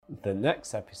The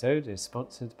next episode is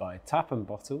sponsored by Tap and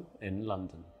Bottle in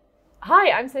London. Hi,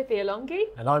 I'm Sophia Longy.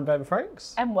 And I'm Ben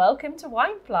Franks. And welcome to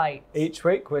Wine Flight. Each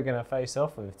week we're going to face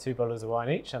off with 2 bottles of wine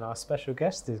each, and our special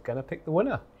guest is going to pick the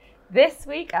winner. This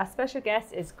week our special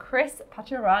guest is Kris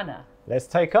Pathirana. Let's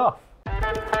take off.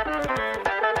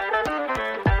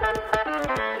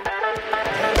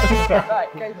 Right,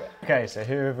 go for it. Okay, so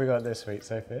who have we got this week,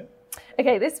 Sophia?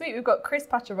 Okay, this week we've got Kris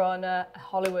Pathirana, a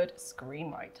Hollywood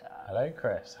screenwriter. Hello,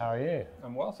 Kris. How are you?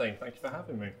 I'm well, thank you for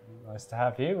having me. Nice to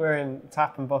have you. We're in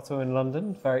Tap and Bottle in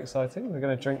London. Very exciting. We're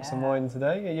going to drink some wine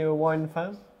today. Are you a wine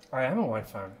fan? I am a wine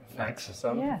fan, thanks. So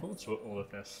I'm looking forward to all of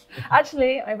this.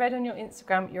 Actually, I read on your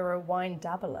Instagram you're a wine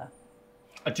dabbler.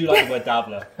 I do like the word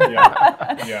dabbler.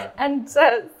 Yeah. And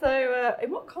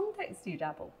in what context do you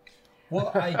dabble?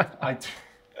 Well,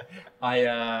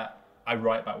 I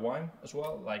write about wine as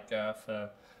well, like for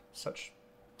such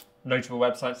notable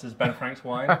websites as Ben Frank's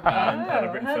Wine, and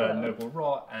I've written for Noble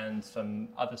Rot and some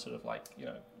other sort of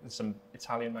some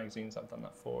Italian magazines I've done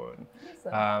that for,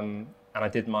 and I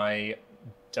did my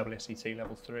WSET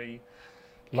level 3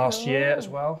 last year as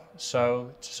well.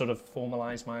 So to sort of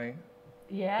formalise my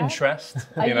interest,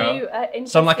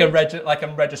 so I'm like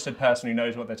I'm registered person who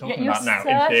knows what they're talking about now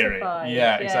in theory.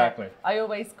 Yeah, exactly. I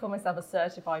always call myself a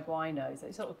certified wino, so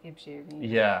it sort of gives you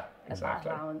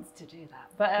exactly allowance to do that.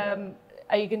 But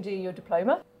are you going to do your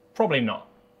diploma? Probably not,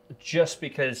 just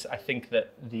because I think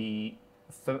that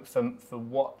for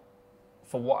what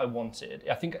I wanted,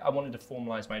 I think I wanted to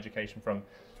formalise my education from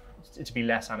to be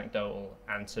less anecdotal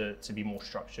and to be more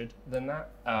structured than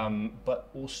that. But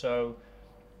also,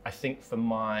 I think for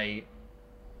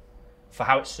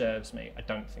how it serves me, I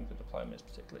don't think the diploma is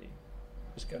particularly.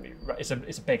 It's going to be. It's a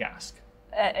big ask.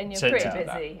 And you're pretty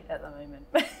busy at the moment.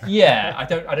 Yeah, I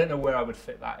don't know where I would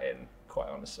fit that in, quite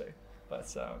honestly. But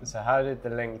so how did the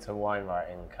link to wine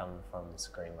writing come from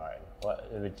screenwriting? What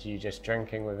were you just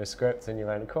drinking with a script and you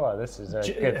went, "Cool, this is a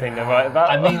good thing to write about"?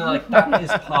 I mean, that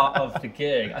is part of the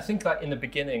gig. I think that in the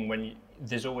beginning,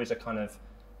 there's always a kind of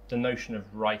the notion of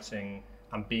writing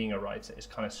and being a writer is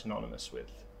kind of synonymous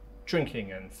with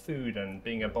drinking and food and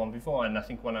being a bon vivant. And I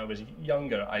think when I was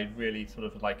younger, I really sort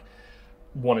of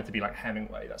wanted to be like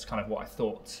Hemingway. That's kind of what I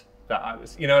thought that I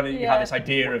was. You know, you have this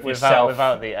idea of yourself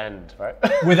without the end, right?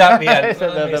 Without the end. It's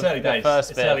early days.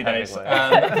 It's early days.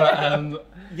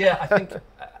 I think.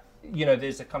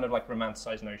 There's a kind of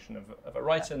romanticized notion of a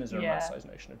writer, and there's a romanticized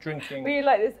notion of drinking. Were you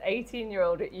like this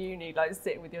 18-year-old at uni,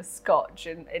 sitting with your scotch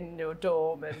in your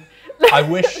dorm? And I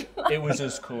wish it was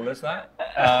as cool as that.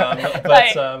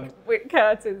 With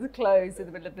curtains closed in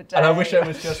the middle of the day. And I wish I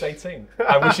was just 18.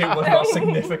 I wish it was not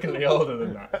significantly older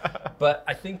than that. But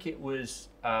I think it was.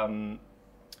 I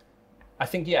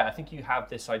think you have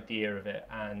this idea of it,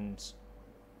 and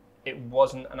it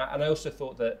wasn't. And I also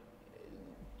thought that.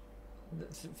 The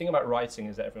thing about writing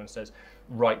is that everyone says,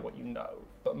 write what you know,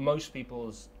 but most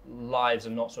people's lives are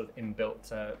not sort of inbuilt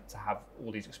to have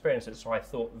all these experiences. So I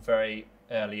thought very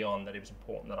early on that it was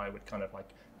important that I would kind of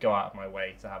go out of my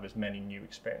way to have as many new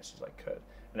experiences as I could,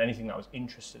 and anything that I was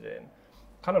interested in,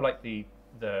 kind of like the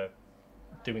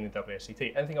doing the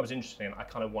WSET, anything I was interested in, I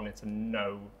kind of wanted to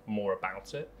know more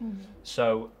about it. Mm-hmm.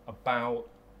 So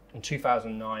in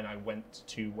 2009, I went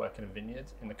to work in a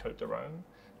vineyard in the Côte d'Aron,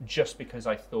 just because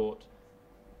I thought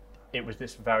it was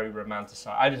this very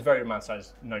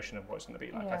romanticized notion of what it's going to be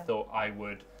like. Yeah. I thought I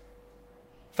would.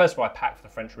 First of all, I packed for the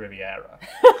French Riviera,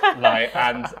 and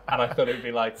I thought it would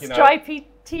be stripy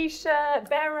t-shirt,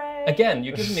 beret. Again,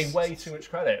 you're giving me way too much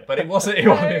credit, but it wasn't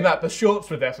in that. The shorts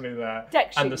were definitely there,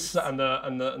 deck and shoes. and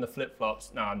the flip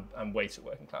flops. No, I'm way too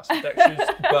working class with deck shoes,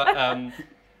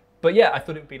 but yeah, I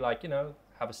thought it would be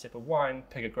have a sip of wine,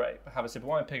 pick a grape. Have a sip of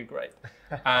wine, pick a grape,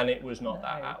 and it was not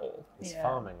that at all. It's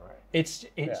farming, right? It's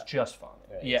just farming.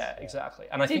 Yeah, exactly.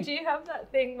 And did you have that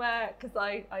thing where, because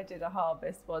I did a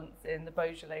harvest once in the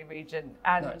Beaujolais region,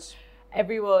 and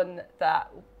everyone that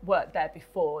worked there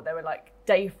before, they were like,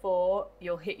 day 4,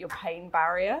 you'll hit your pain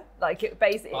barrier. It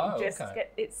basically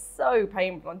it's so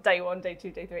painful on day 1, day 2,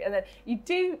 day 3, and then you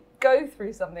do go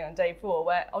through something on day 4,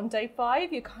 where on day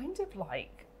 5 you're kind of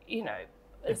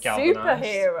a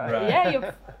superhero. Right. Yeah,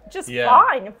 you're just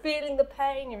fine. You're feeling the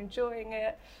pain. You're enjoying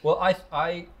it. Well,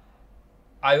 I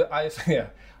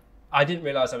didn't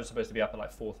realize I was supposed to be up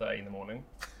at 4:30 in the morning.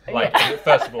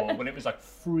 First of all, when it was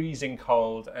freezing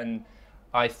cold, and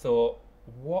I thought,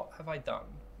 what have I done?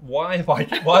 Why have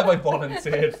I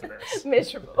volunteered for this?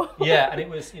 Miserable. Yeah, and it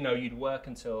was you'd work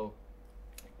until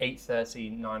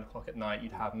 8:30, 9 o'clock at night.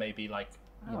 You'd have maybe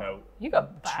you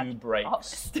got 2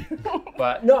 breaks.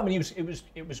 But no, I mean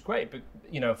it was great. But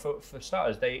for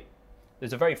starters,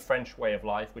 there's a very French way of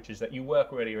life, which is that you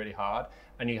work really, really hard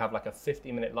and you have like a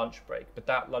 50-minute lunch break. But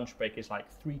that lunch break is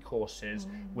like 3 courses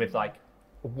with like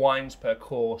wines per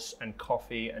course and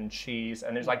coffee and cheese.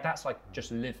 And it's like, that's like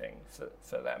just living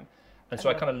for them. And so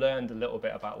I kind of learned a little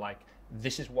bit about like,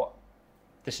 this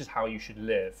is how you should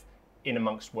live in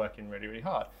amongst working really, really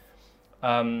hard.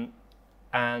 And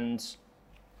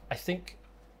I think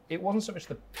it wasn't so much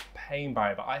the pain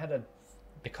barrier, but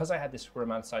because I had this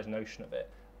romanticized notion of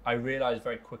it, I realized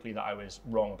very quickly that I was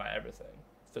wrong about everything,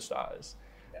 for starters.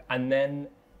 Yeah. And then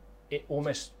it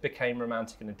almost became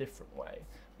romantic in a different way,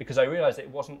 because I realized it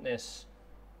wasn't this,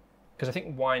 because I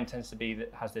think wine tends to be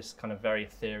that has this kind of very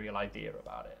ethereal idea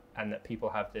about it, and that people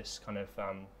have this kind of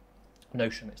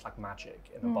notion that it's like magic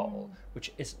in a bottle,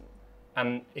 which isn't.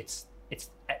 And it's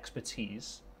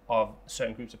expertise of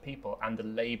certain groups of people and the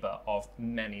labor of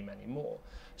many, many more.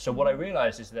 So what I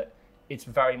realized is that it's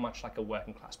very much like a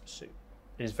working class pursuit.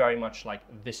 It is very much like,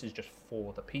 this is just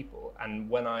for the people. And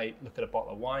when I look at a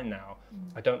bottle of wine now,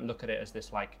 I don't look at it as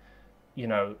this like, you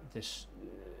know, this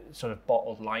sort of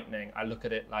bottled lightning. I look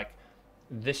at it like,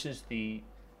 this is the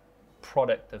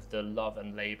product of the love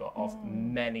and labor of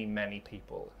many, many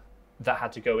people that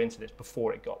had to go into this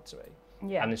before it got to me.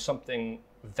 Yeah. And there's something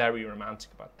very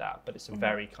romantic about that, but it's a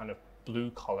very kind of blue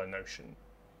collar notion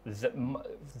that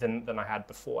than I had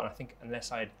before. And I think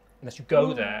unless you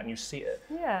go there and you see it,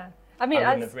 I mean, I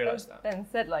wouldn't have realised that. Ben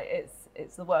said, like,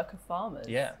 it's the work of farmers.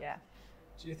 Yeah.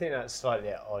 Do you think that's slightly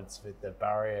at odds with the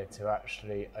barrier to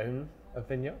actually own a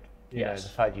vineyard? You know, the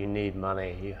fact you need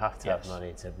money, you have to have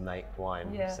money to make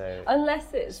wine. Yeah. So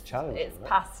unless it's challenging,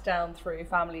 passed down through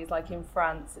families, like in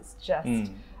France, it's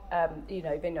just you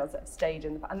know, vineyards that have stayed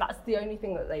in and that's the only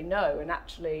thing that they know. And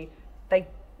actually,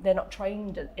 they're not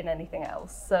trained in anything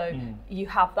else. So you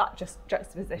have that just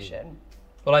juxtaposition.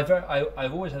 Well,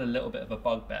 I've always had a little bit of a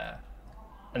bugbear,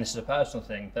 and this is a personal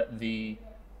thing, that the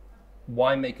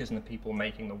winemakers and the people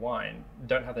making the wine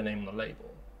don't have their name on the label.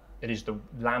 It is the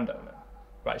landowner,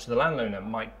 right? So the landowner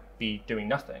might be doing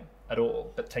nothing at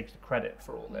all, but takes the credit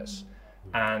for all this.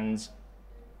 And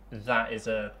that is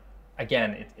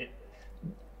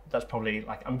that's probably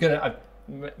like, I've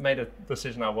made a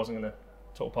decision I wasn't going to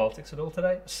talk politics at all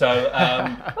today. So,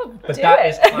 but that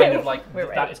is kind of like,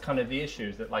 that is kind of the issue,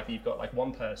 is that like you've got like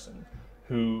one person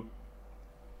who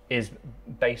is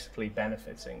basically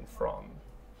benefiting from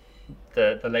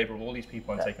the labor of all these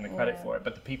people and taking the credit for it,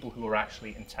 but the people who are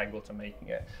actually integral to making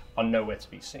it are nowhere to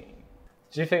be seen.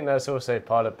 Do you think that's also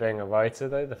part of being a writer,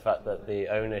 though, the fact that the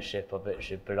ownership of it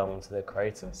should belong to the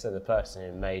creator? So the person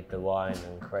who made the wine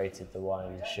and created the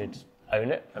wine should own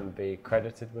it and be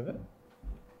credited with it?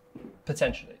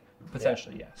 Potentially,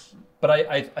 yes. But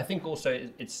I think also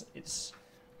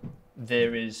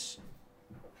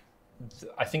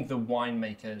I think the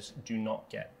winemakers do not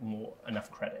get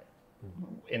enough credit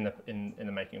in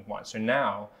the making of wine. So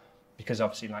now, because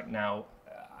obviously like now,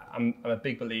 I'm a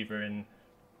big believer in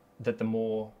that the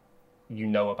more you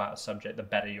know about a subject, the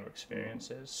better your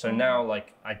experience is. So now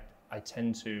like I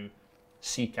tend to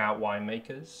seek out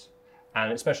winemakers,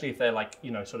 and especially if they're like,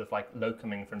 you know, sort of like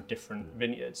locoming from different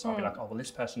vineyards, I'll be like, oh, well, this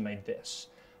person made this,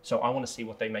 so I want to see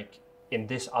what they make in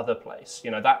this other place. You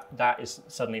know, that is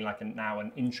suddenly like now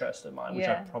an interest of mine, which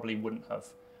I probably wouldn't have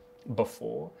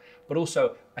before. But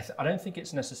also, I don't think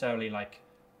it's necessarily like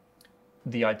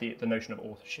the notion of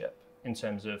authorship in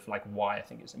terms of like why I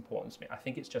think it's important to me. I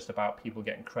think it's just about people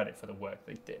getting credit for the work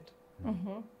they did.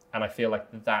 And I feel like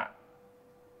that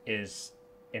is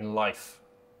in life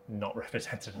not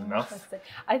represented enough.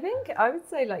 I think I would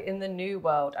say like in the new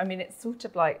world, I mean, it's sort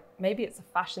of like, maybe it's a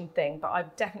fashion thing, but I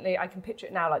can picture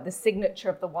it now, like the signature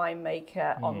of the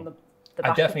winemaker on the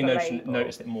back I definitely of the label.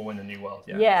 noticed it more in the new world.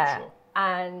 Yeah. For sure.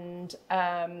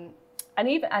 And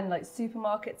even like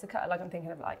supermarkets are kind of like, I'm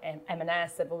thinking of like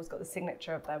M&S, they've always got the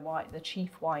signature of their the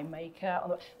chief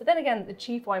winemaker. But then again, the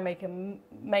chief winemaker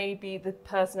may be the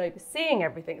person overseeing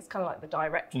everything. It's kind of like the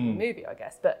director of the movie, I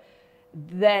guess. But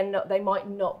then they might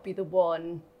not be the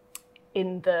one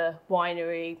in the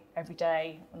winery every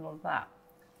day and all of that.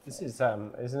 This is,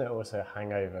 isn't it also a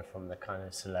hangover from the kind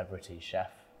of celebrity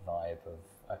chef vibe of,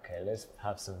 okay, let's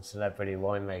have some celebrity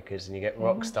winemakers, and you get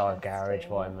rock star garage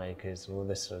winemakers and all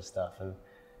this sort of stuff, and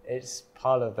it's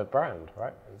part of the brand,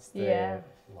 right? It's the,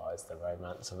 well, it's the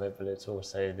romance of it, but it's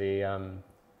also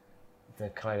the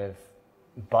kind of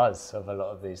buzz of a lot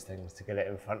of these things to get it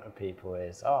in front of people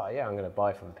is, oh yeah, I'm going to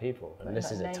buy from people, and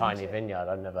this is a tiny vineyard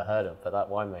I've never heard of, but that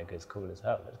winemaker is cool as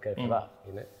hell, let's go for that,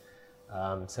 you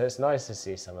know? So it's nice to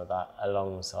see some of that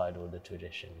alongside all the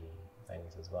tradition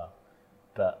things as well.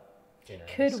 But you know,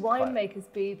 could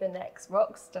winemakers be the next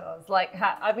rock stars? Like,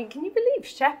 I mean, can you believe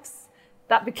chefs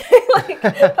that became like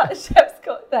that chef's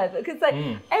got there, because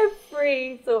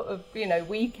every sort of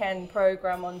weekend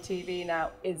program on TV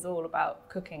now is all about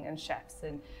cooking and chefs,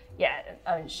 and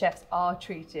I mean, chefs are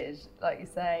treated, like you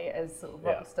say, as sort of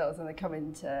rock stars when they come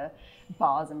into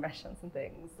bars and restaurants and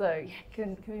things. So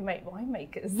can we make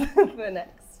winemakers the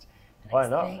next Why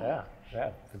not? thing?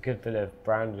 Yeah, a good bit of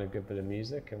brand and a good bit of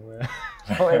music, and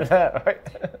we're there, right?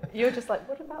 You're just like,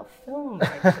 what about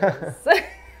filmmakers?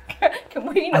 Can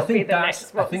we not be the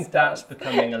next rock I think stars? that's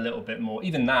becoming a little bit more.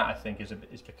 Even that, I think,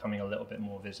 is becoming a little bit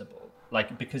more visible.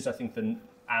 Like, because I think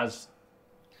as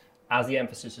the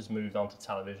emphasis has moved on to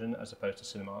television as opposed to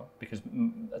cinema, because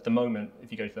at the moment,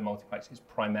 if you go to the multiplex, it's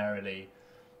primarily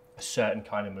a certain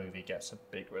kind of movie gets a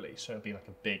big release. So it'll be like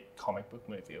a big comic book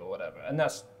movie or whatever. And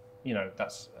that's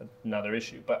another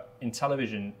issue. But in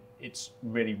television, it's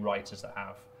really writers that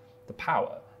have the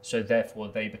power. So therefore,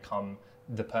 they become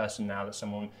the person now that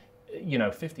someone,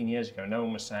 15 years ago, no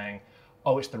one was saying,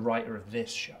 oh, it's the writer of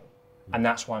this show, and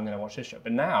that's why I'm going to watch this show.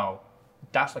 But now,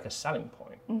 that's like a selling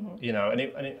point, and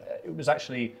it was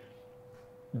actually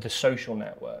The Social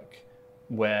Network,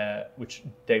 which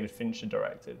David Fincher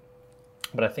directed,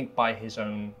 but I think by his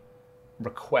own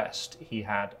request, he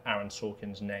had Aaron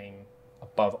Sorkin's name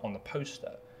above on the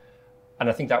poster, and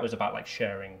I think that was about like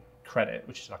sharing credit,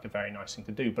 which is like a very nice thing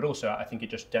to do. But also, I think it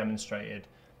just demonstrated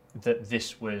that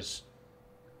this was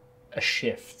a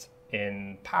shift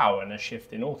in power and a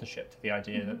shift in authorship, to the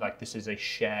idea that like this is a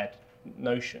shared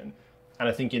notion. And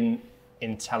I think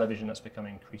in television that's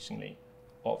becoming increasingly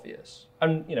obvious,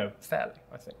 and fairly,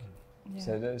 I think. Yeah.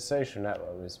 So The Social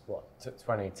Network was what,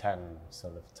 2010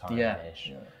 sort of time-ish.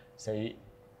 Yeah. So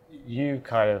you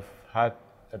kind of had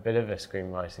a bit of a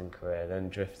screenwriting career, then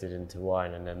drifted into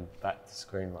wine, and then back to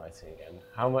screenwriting again.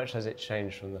 How much has it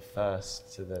changed from the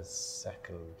first to the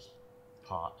second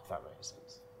part, if that makes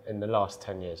sense? In the last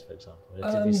 10 years, for example,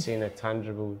 have you seen a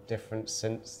tangible difference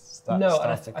since that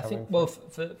started coming? I think, well,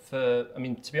 I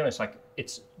mean, to be honest, like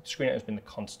screenwriting has been the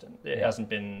constant. It hasn't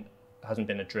been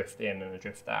a drift in and a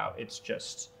drift out. It's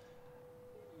just,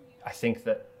 I think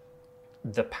that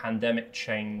the pandemic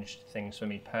changed things for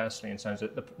me personally in terms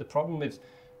of the problem with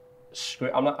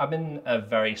script. I've been a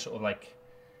very sort of like,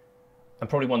 I'm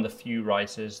probably one of the few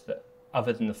writers that,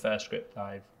 other than the first script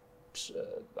I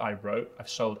wrote, I've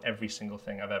sold every single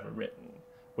thing I've ever written,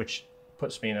 which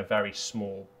puts me in a very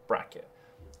small bracket.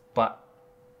 But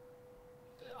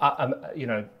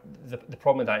the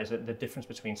problem with that is that the difference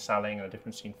between selling and the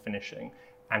difference between finishing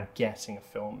and getting a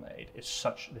film made is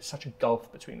there's such a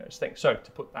gulf between those things. So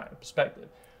to put that in perspective,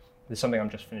 there's something I'm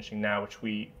just finishing now, which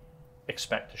we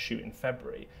expect to shoot in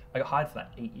February. I got hired for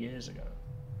that 8 years ago.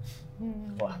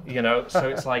 Wow. So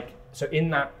it's like, so in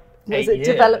that, was it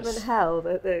development hell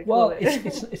that they call it?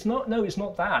 It's not. No, it's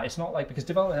not that. It's not like, because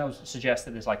development hell suggests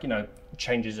that there's like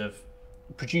changes of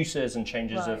producers and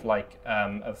changes of like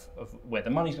of where the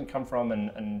money's going to come from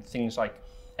and things like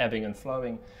ebbing and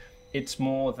flowing. It's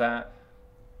more that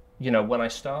when I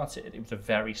started, it was a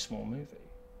very small movie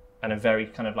and a very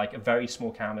kind of like a very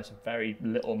small canvas, very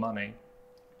little money,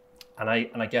 and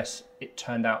I guess it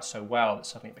turned out so well that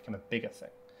suddenly it became a bigger thing.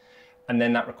 And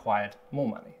then that required more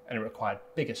money, and it required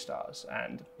bigger stars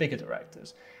and bigger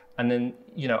directors. And then,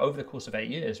 over the course of 8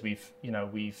 years,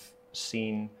 we've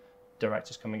seen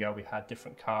directors come and go. We've had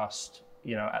different cast,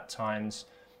 at times,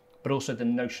 but also the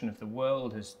notion of the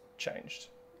world has changed,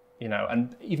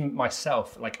 and even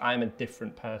myself, like I'm a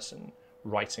different person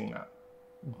writing that,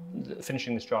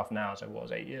 finishing this draft now as I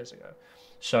was 8 years ago.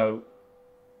 So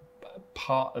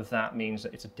part of that means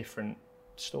that it's a different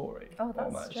story. Oh, that's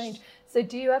almost strange. So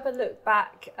do you ever look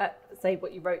back at, say,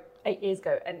 what you wrote 8 years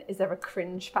ago, and is there a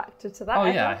cringe factor to that? Oh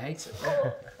ever? yeah, I hate it.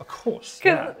 Yeah. Of course.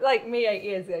 Because like me 8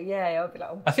 years ago, I'll be like,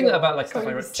 oh, I think that about like stuff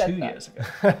I wrote 2 years ago.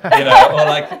 or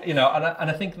like, and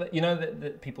I think that,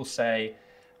 that people say,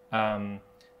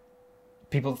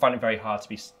 people find it very hard to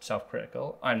be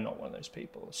self-critical. I'm not one of those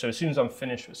people. So as soon as I'm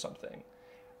finished with something,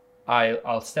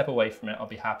 I'll step away from it. I'll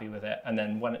be happy with it. And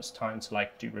then when it's time to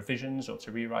like do revisions or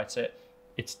to rewrite it,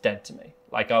 it's dead to me.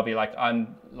 Like I'll be like,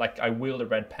 I wield a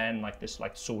red pen like this,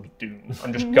 like Sword of Doom.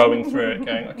 I'm just going through it,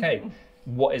 going, okay,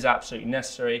 what is absolutely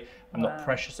necessary? I'm not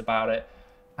precious about it.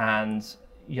 And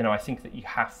I think that you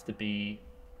have to be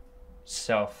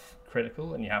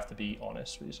self-critical and you have to be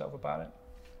honest with yourself about it.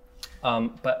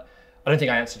 But I don't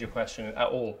think I answered your question at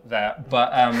all there.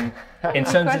 But in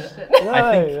terms of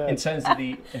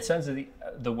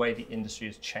the way the industry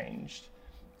has changed,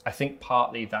 I think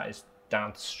partly that is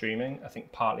down to streaming. I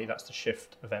think partly that's the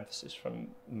shift of emphasis from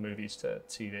movies to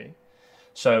TV.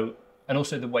 So, and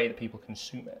also the way that people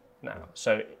consume it now.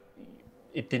 So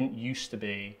it didn't used to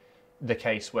be the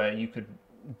case where you could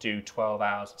do 12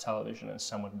 hours of television and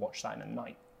some would watch that in a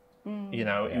night. You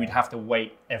know, we'd have to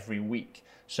wait every week.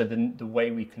 So the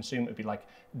way we consume it would be like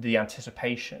the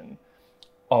anticipation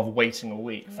of waiting a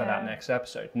week for that next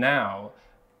episode. Now,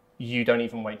 you don't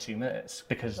even wait 2 minutes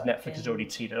because Netflix has already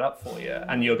teed it up for you.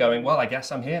 And you're going, well, I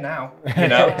guess I'm here now. You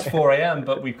know, it's 4 a.m.,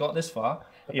 but we've got this far,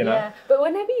 you know. Yeah, but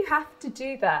whenever you have to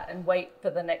do that and wait for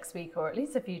the next week or at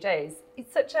least a few days,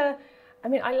 it's such a, I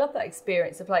mean, I love that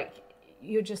experience of like,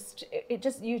 you just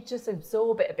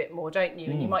absorb it a bit more, don't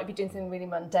you? And you might be doing something really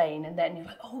mundane, and then you're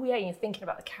like, oh yeah, you're thinking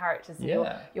about the characters, and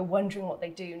you're wondering what they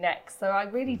do next. So I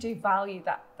really do value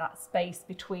that space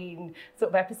between sort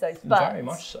of episodes, but very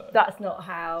much so. That's not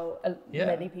how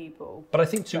many people. But I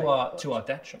think to our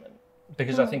detriment,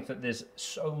 because I think that there's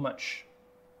so much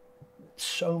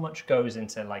goes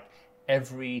into like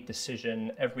every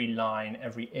decision, every line,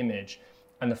 every image,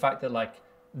 and the fact that like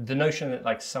the notion that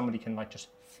like somebody can like just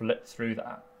flip through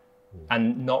that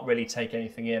and not really take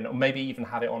anything in, or maybe even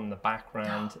have it on in the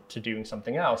background to doing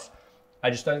something else. I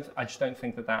just don't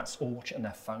think that that's, or watch it on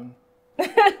their phone. Can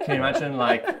you imagine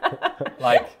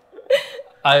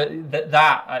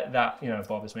that you know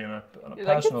bothers me on a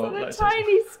personal. Like it's on a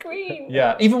tiny screen.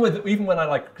 Yeah, even when I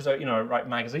like, because I write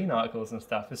magazine articles and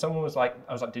stuff. If someone was like,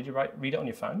 I was like, did you read it on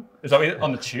your phone? Is that what you did?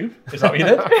 On the tube? Is that what you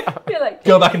did? You're like,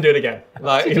 go back and do it again.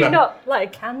 Like, did you not light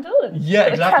a candle? Yeah,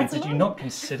 exactly. Did you not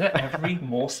consider every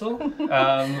morsel?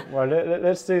 Well,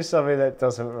 let's do something that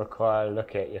doesn't require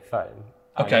looking at your phone.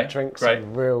 Okay, drink great.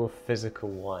 some real physical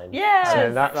wine. Yeah.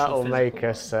 So that will make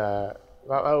us.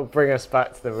 That will bring us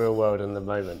back to the real world in the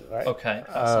moment, right? Okay,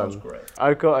 that sounds great.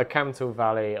 I've got a Campbell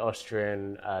Valley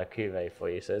Austrian cuvee for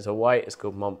you. So it's a white, it's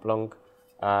called Mont Blanc.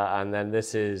 And then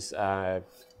this is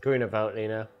Grüner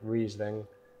Veltliner, Riesling,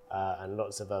 and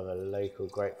lots of other local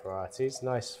grape varieties.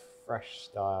 Nice, fresh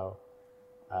style.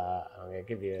 I'm going to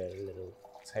give you a little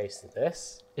taste of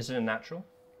this. Is it a natural?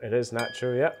 It is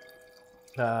natural, yep.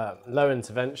 Low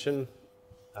intervention,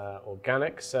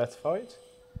 organic, certified.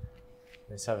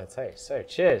 Let's have a taste. So,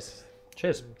 cheers.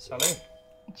 Cheers. Salut.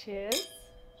 Cheers.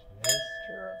 Cheers.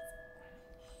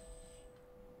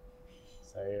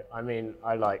 So, I mean,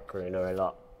 I like Gruner a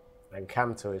lot. And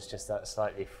Campbell is just that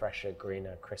slightly fresher,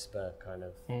 greener, crisper kind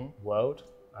of world.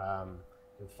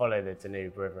 You follow the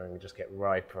Danube River and just get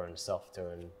riper and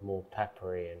softer and more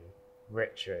peppery and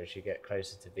richer as you get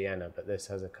closer to Vienna. But this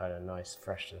has a kind of nice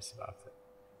freshness about it.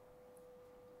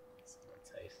 Let's have a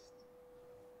taste.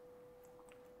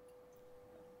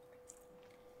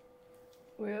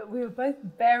 We were both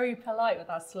very polite with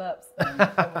our slurps when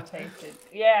we tasted.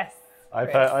 Yes.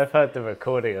 I've heard the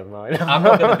recording of mine. I'm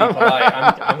not going to be polite.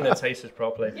 I'm going to taste this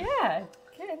properly. Yeah,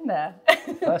 get in there.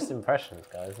 First impressions,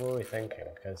 guys. What are we thinking?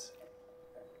 Because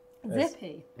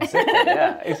zippy.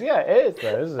 yeah, it is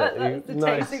though, isn't it? That's the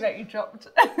tasting that you dropped.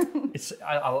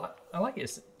 I like it.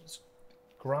 It's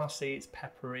grassy. It's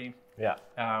peppery. Yeah.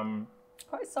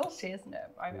 Quite salty, isn't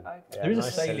it? There is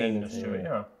nice a salininess salinity, to it.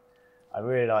 Yeah. I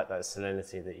really like that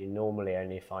salinity that you normally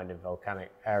only find in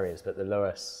volcanic areas, but the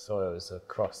lowest soils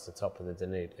across the top of the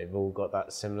Danube, they've all got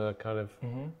that similar kind of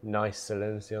nice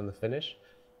salinity on the finish.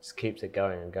 Just keeps it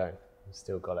going and going. You've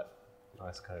still got it.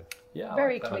 Nice kind of... Yeah,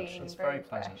 very like clean, it's very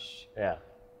pleasant. fresh. Yeah.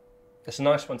 It's a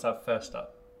nice one to have first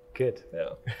up. Good.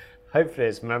 Yeah. Hopefully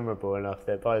it's memorable enough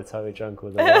that by the time we drunk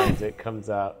all the wines, it comes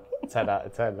out 10 out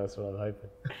of 10. That's what I'm hoping.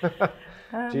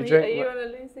 Do you drink? Are you on a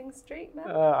losing streak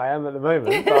now? I am at the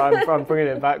moment, but I'm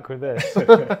bringing it back with this.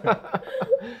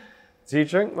 Do you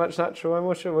drink much natural wine?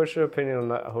 What's your opinion on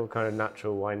that whole kind of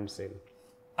natural wine scene?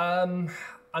 I'm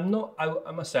not.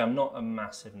 I must say, I'm not a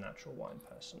massive natural wine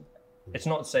person. It's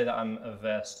not to say that I'm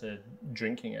averse to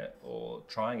drinking it or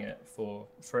trying it for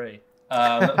free.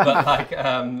 But like,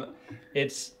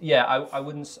 it's I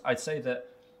wouldn't. I'd say that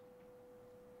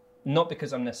not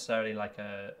because I'm necessarily like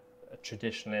a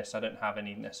traditionalist. I don't have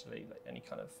any necessarily like any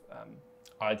kind of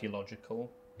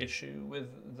ideological issue with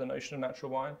the notion of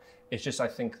natural wine. It's just I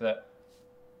think that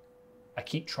I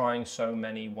keep trying so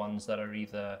many ones that are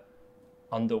either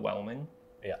underwhelming,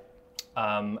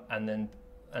 and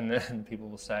then people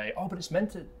will say, oh, but it's meant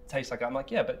to taste like that. I'm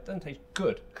like, yeah, but it doesn't taste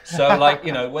good. So like,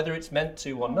 whether it's meant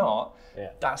to or not,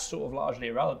 that's sort of largely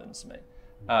irrelevant to me.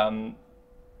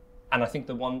 And I think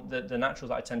the naturals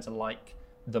that I tend to like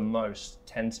the most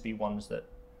tend to be ones that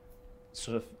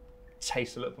sort of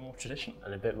taste a little bit more traditional.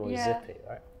 And a bit more zippy,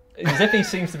 right? Zippy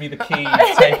seems to be the key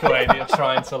takeaway that you're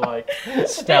trying to like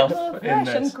stealth more in fresh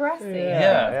this. and grassy.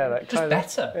 That just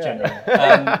better generally.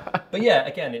 But yeah,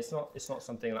 again, it's not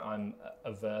something that I'm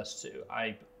averse to.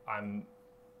 I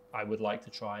would like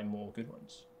to try more good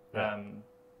ones.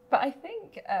 But I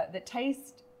think the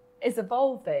taste is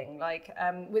evolving. Like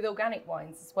with organic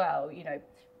wines as well, you know,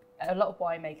 a lot of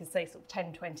winemakers say sort of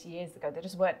 10, 20 years ago, they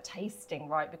just weren't tasting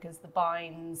right because the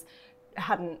vines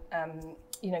hadn't,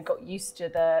 you know, got used to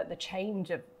the change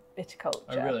of viticulture.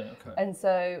 Oh, really? Okay. And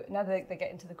so now they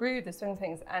get into the groove, they swing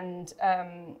things, and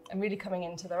really coming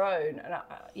into their own. And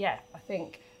I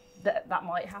think that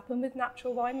might happen with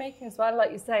natural winemaking as well.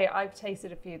 Like you say, I've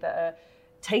tasted a few that are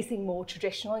tasting more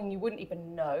traditional, and you wouldn't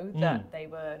even know that they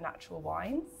were natural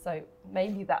wines. So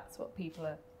maybe that's what people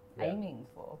are aiming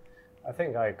for. I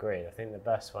think I agree. I think the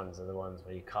best ones are the ones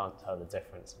where you can't tell the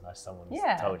difference unless someone's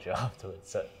told you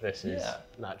afterwards that this is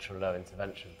natural low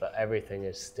intervention, but everything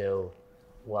is still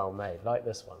well made, like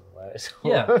this one, where it's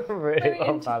really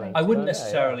well balanced. I wouldn't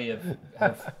necessarily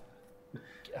have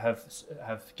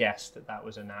guessed that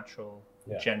was a natural.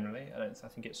 Generally, I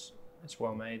think it's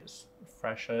well made. It's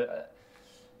fresh. I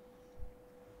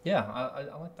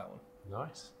like that one.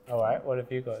 Nice. All right, what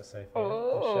have you got to say?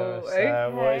 Oh, show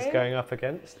us what it's going up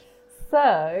against.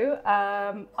 So,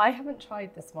 I haven't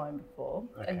tried this wine before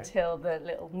until the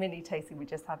little mini tasting we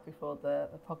just had before the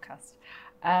podcast.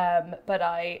 But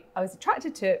I was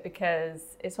attracted to it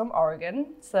because it's from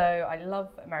Oregon. So I love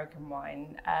American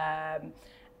wine.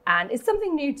 And it's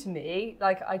something new to me.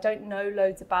 Like, I don't know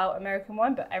loads about American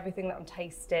wine, but everything that I'm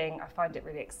tasting, I find it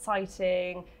really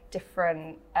exciting,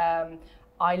 different.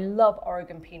 I love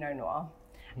Oregon Pinot Noir.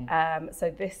 So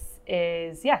this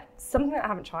is, something that I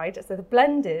haven't tried. So the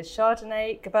blend is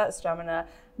Chardonnay, Gewürztraminer,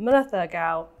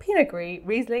 Müller-Thurgau, Pinot Gris,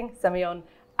 Riesling, Semillon,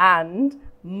 and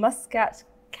Muscat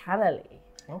Canelli.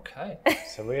 Okay.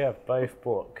 So we have both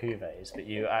bought cuvées, but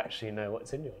you actually know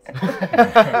what's in yours.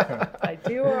 I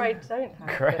do or I don't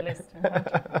have the list in front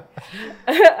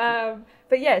of me.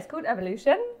 But yeah, it's called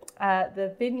Evolution.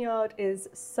 The vineyard is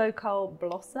Sokol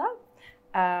Blosser.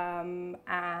 And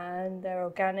they're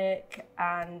organic,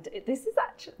 and this is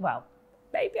actually, well,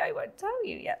 maybe I won't tell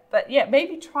you yet, but yeah,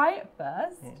 maybe try it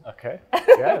first. Okay,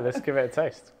 yeah, let's give it a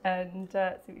taste. And see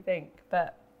what you think.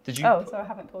 But did you? Oh, so I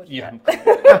haven't poured it yet.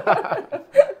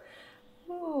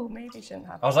 Oh, maybe I shouldn't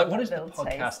have. I was like, what is the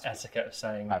podcast etiquette of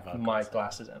saying my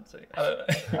glass is empty? I don't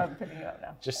know. I'm filling it up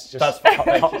now. Just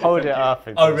hold it up.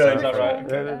 Oh, really? Is that right?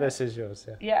 Okay. This is yours,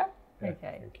 Yeah? Yeah.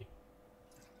 Okay. Thank you.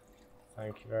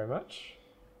 Thank you very much.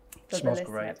 For Smells the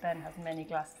listener, great. Ben has many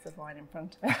glasses of wine in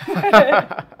front of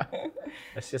him.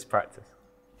 Let's just practice.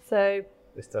 So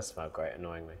this does smell great,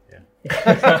 annoyingly. Yeah.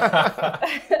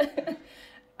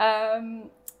 A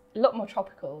lot more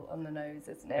tropical on the nose,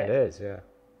 isn't it? It is, yeah.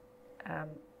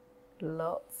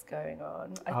 Lots going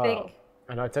on. I think.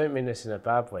 And I don't mean this in a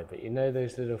bad way, but you know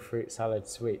those little fruit salad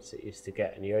sweets that you used to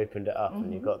get, and you opened it up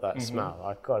and you got that smell.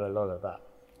 I've got a lot of that.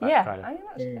 Yeah, I can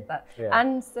actually get that. Yeah.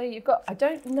 And so you've got, I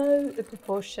don't know the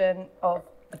proportion of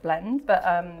the blend, but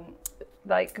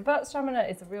like Gewürztraminer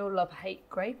is a real love-hate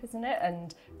grape, isn't it?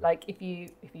 And like if you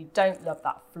don't love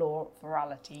that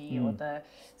florality or the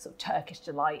sort of Turkish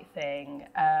delight thing,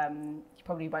 you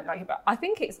probably won't like it. But I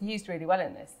think it's used really well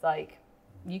in this. Like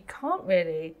you can't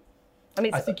really. I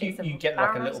mean, I think you get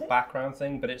like a little background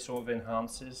thing, but it sort of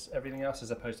enhances everything else as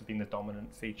opposed to being the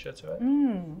dominant feature to it.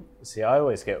 See, I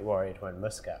always get worried when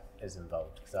Muscat is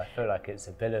involved because I feel like it's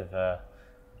a bit of a,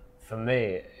 for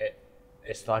me,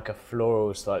 it's like a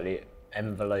floral, slightly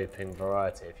enveloping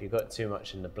variety. If you've got too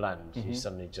much in the blend, you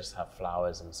suddenly just have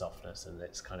flowers and softness and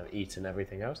it's kind of eaten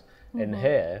everything else. In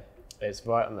here, it's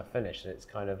right on the finish and it's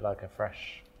kind of like a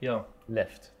fresh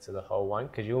lift to the whole wine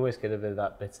because you always get a bit of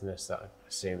that bitterness that I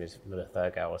assume is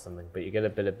Müller-Thurgau or something, but you get a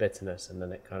bit of bitterness and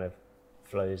then it kind of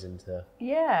flows into a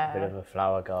bit of a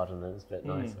flower garden and it's a bit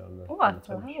nicer on the a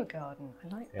flower garden.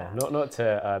 I like that. Not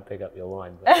to big up your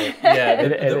wine, but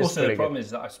also the problem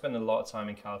is that I spend a lot of time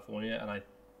in California and I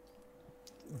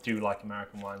do like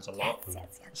American wines a lot.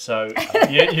 Yes. So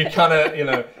you kind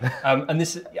of, and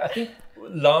this is, I think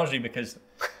largely because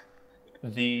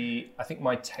I think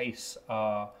my tastes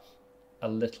are a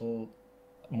little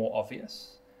more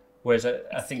obvious, whereas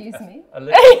I think a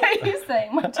little. Are you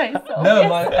saying my tastes are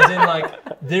No, obvious? as in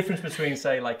like the difference between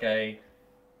say like a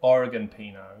Oregon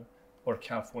Pinot or a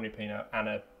California Pinot and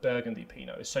a Burgundy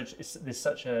Pinot is there's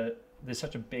such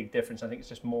a big difference. I think it's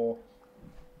just more.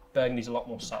 Burgundy's a lot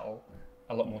more subtle,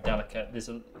 a lot more delicate. There's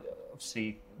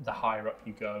obviously the higher up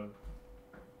you go,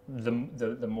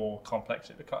 the more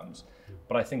complex it becomes.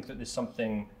 But I think that there's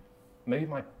something, maybe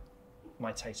my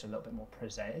tastes are a little bit more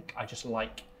prosaic. I just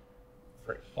like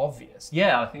obvious.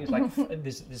 Yeah, I think it's like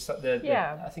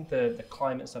I think the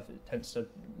climate stuff tends to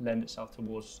lend itself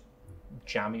towards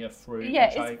jammier fruit. Yeah,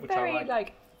 which it's very I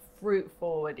like. fruit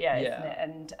forward, isn't it?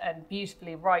 And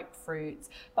beautifully ripe fruits.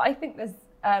 But I think there's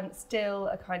still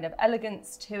a kind of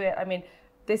elegance to it. I mean,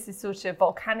 this is sort of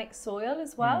volcanic soil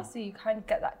as well, so you kind of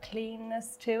get that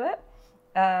cleanness to it.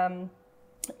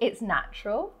 It's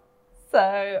natural, so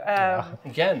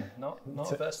again, not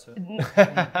averse to it,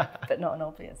 but not an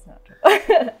obvious natural.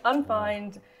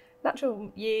 Unfined,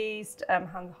 natural yeast,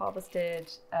 hand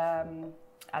harvested, and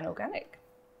organic.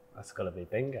 That's got to be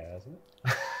bingo, hasn't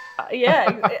it?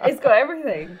 Yeah, it's got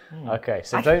everything. Okay,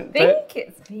 so I don't. think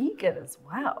it's vegan as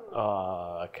well.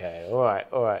 Oh, okay. All right.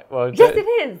 Well, Yes, it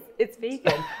is. It's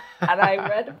vegan. And I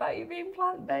read about you being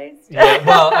plant-based. Yeah,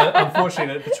 well,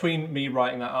 unfortunately, between me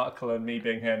writing that article and me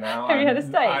being here now, Have you had a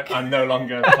steak? I'm no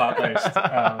longer plant-based,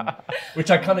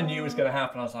 which I kind of knew was going to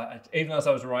happen. I was like, even as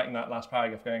I was writing that last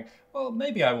paragraph, going, well,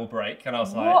 maybe I will break. And I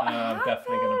was like, I'm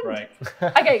definitely going to break.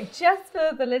 Okay, just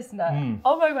for the listener,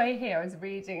 on my way here, I was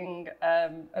reading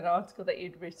an article that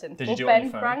you'd written Did for you do it on Ben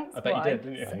your phone? Frank's I bet you did, wife.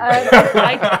 didn't you?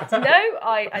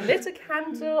 I lit a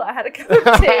candle, I had a cup of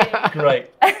tea. Great.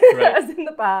 I was in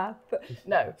the bath.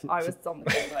 No, I was on the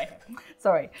phone way here.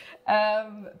 Sorry.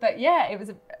 But yeah, it was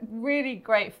a really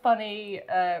great, funny,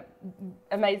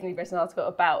 amazingly written article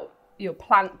about your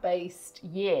plant-based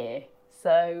year.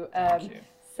 So, Thank you.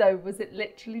 so was it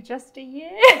literally just a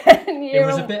year? It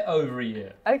was a bit over a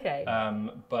year. Okay.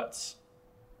 But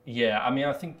yeah, I mean,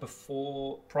 I think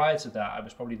prior to that, I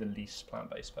was probably the least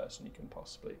plant-based person you can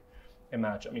possibly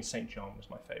imagine. I mean, St. John was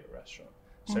my favourite restaurant.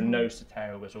 So nose to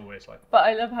tail was always like... But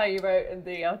I love how you wrote in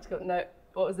the article, no,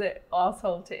 what was it?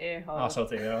 Arsehole to ear hole. Arsehole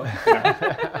to ear hole.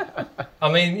 Yeah.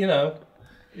 I mean, I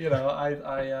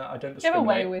don't discriminate. Give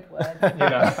away with words.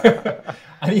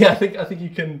 And yeah, I think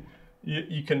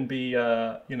you can be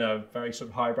very sort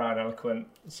of highbrow and eloquent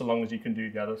so long as you can do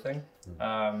the other thing.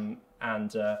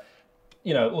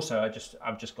 Also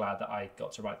I'm just glad that I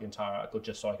got to write the entire article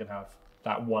just so I can have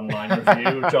that one-line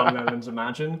review of John Lennon's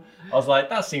Imagine. I was like,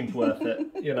 that seemed worth it,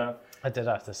 I did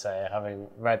have to say, having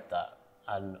read that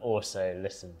and also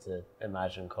listened to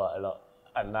Imagine quite a lot,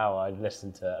 and now I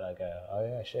listen to it and I go, oh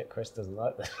yeah, shit, Kris doesn't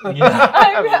like this.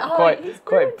 Yeah.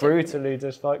 quite brutally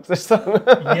dislikes this song.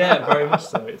 Yeah, very much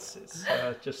so. It's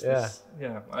just this.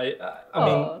 Yeah. I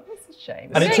mean, that's a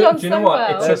shame. And It's do going you know on so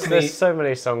what? well. There's so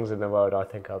many songs in the world. I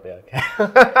think I'll be okay.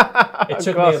 It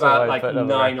took me about like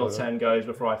 9 or 10 goes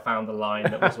before I found the line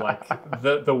that was like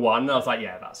the one. I was like,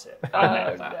 yeah, that's it. I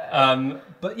nailed that. No.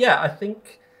 But yeah, I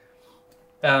think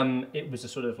it was a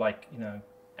sort of like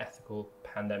ethical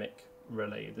pandemic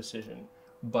related decision.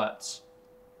 But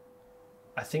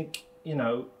I think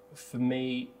for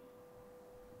me,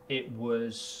 it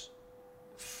was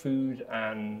food,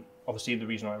 and obviously the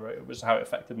reason I wrote it was how it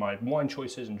affected my wine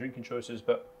choices and drinking choices.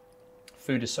 But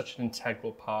food is such an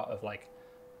integral part of like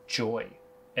joy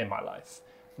in my life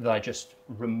that I just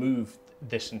removed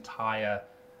this entire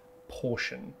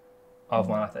portion of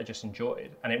my life that I just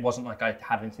enjoyed, and it wasn't like I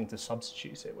had anything to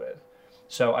substitute it with.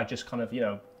 So I just kind of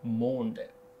mourned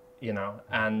it,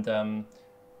 and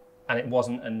it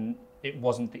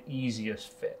wasn't the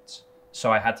easiest fit. So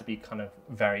I had to be kind of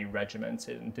very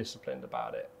regimented and disciplined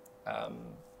about it.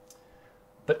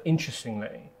 But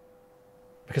interestingly,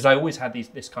 because I always had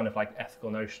this kind of like ethical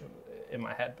notion in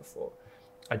my head before,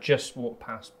 I just walked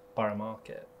past Borough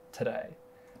Market today,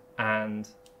 and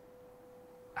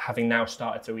having now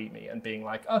started to eat meat and being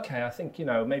like, okay, I think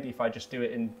maybe if I just do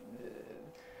it in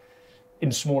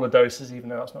smaller doses, even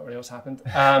though that's not really what's happened.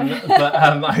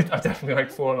 I've definitely like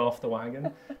fallen off the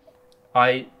wagon.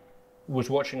 I was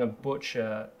watching a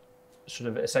butcher sort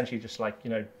of essentially just like,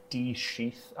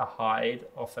 de-sheath a hide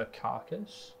off a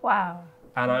carcass. Wow.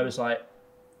 And I was like,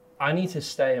 I need to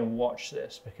stay and watch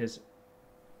this because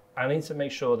I need to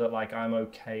make sure that like I'm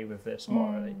okay with this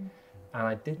morally. And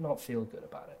I did not feel good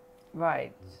about it.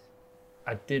 Right.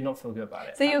 I did not feel good about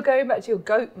it. So you're going back to your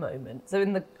goat moment. So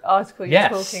in the article you're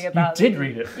talking about... you did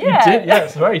read it. Yeah. You did. Yeah,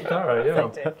 it's very thorough. Yeah. I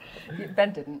did.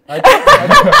 Ben didn't. Hey,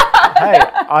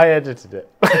 I edited it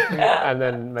and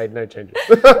then made no changes.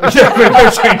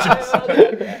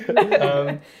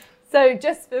 So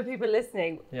just for people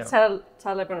listening, Yeah. tell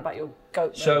everyone about your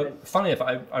goat So moment. funny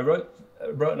enough, I wrote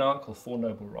an article for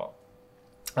Noble Rot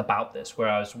about this, where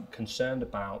I was concerned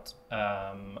about.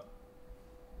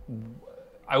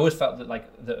 I always felt that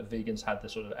that vegans had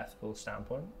this sort of ethical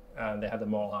standpoint, and they had the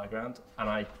moral high ground, and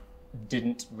I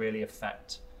didn't really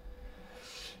affect.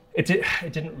 It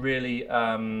didn't really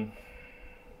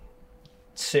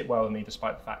sit well with me,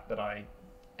 despite the fact that I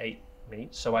ate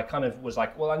meat. So I kind of was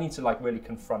like, well, I need to like really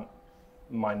confront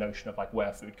my notion of like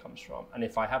where food comes from, and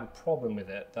if I have a problem with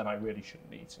it, then I really shouldn't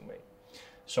be eating meat.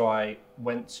 So I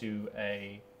went to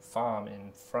a farm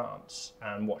in France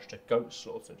and watched a goat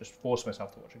slaughter, just forced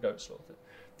myself to watch a goat slaughter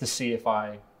to see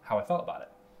how I felt about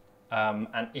it.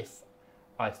 And if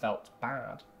I felt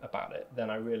bad about it, then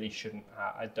I really shouldn't.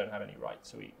 I don't have any right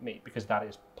to eat meat, because that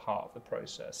is part of the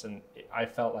process, and I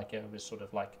felt like it was sort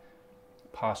of like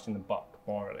passing the buck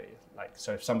morally. Like,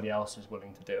 so if somebody else is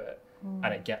willing to do it,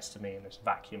 and it gets to me in this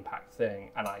vacuum-packed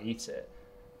thing, and I eat it,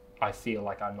 I feel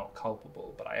like I'm not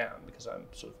culpable, but I am, because I'm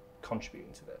sort of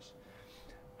contributing to this.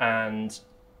 And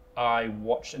I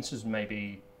watched, and this is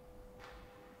maybe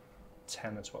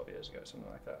 10 or 12 years ago, something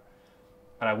like that.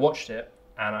 And I watched it,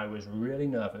 and I was really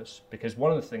nervous, because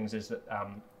one of the things is that,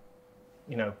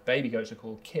 you know, baby goats are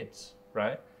called kids,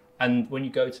 right? And when you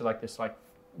go to like this like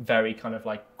very kind of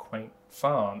like quaint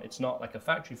farm, it's not like a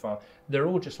factory farm. They're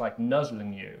all just like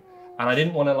nuzzling you. And I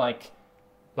didn't want to like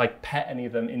pet any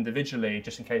of them individually,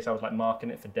 just in case I was like marking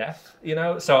it for death, you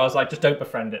know? So I was like, just don't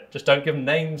befriend it. Just don't give them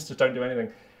names. Just don't do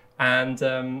anything. And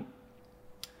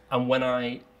when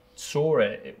I saw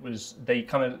it, it was, they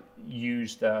kind of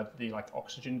used the like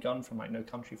oxygen gun from like No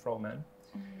Country for Old Men.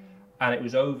 And it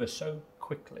was over so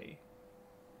quickly.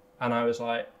 And I was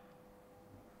like,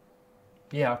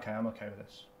 yeah, okay, I'm okay with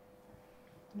this.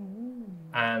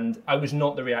 And I was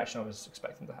not the reaction I was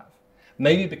expecting to have.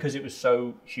 Maybe because it was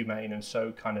so humane and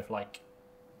so kind of like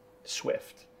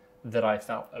swift that I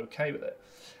felt okay with it.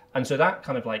 And so that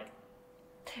kind of like...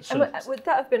 would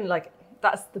that have been like,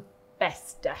 that's the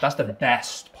best death? That's the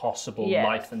best possible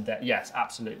life and death. Yes,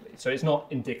 absolutely. So it's not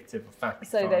indicative of factory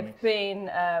farming. So they've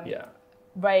been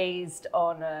raised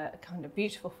on a kind of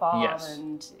beautiful farm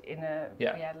and in a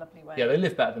lovely way. Yeah, they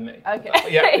live better than me. Okay.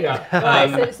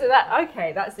 Right, so that,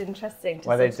 okay, that's interesting to see.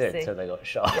 Well, they did until they got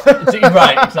shot.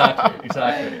 Right, exactly.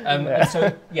 And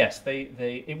so yes,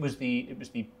 it was the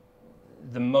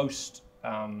most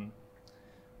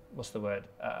what's the word?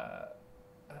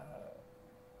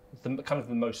 The kind of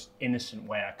the most innocent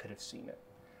way I could have seen it,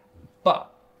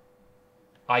 but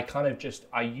I kind of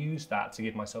I used that to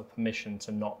give myself permission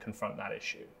to not confront that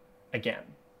issue again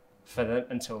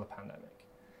until the pandemic.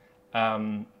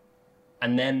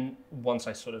 And then once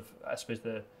I sort of, I suppose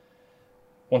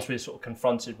once we were sort of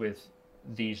confronted with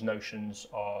these notions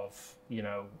of, you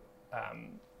know,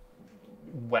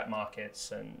 wet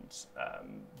markets and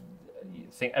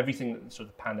everything that sort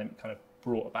of the pandemic kind of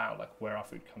brought about, like where our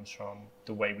food comes from,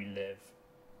 the way we live,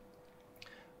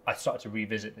 I started to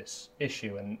revisit this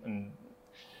issue. And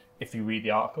if you read the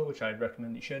article, which I'd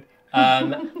recommend you should,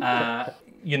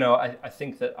 you know, I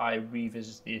think that I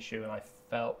revisited the issue, and I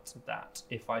felt that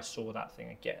if I saw that thing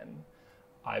again,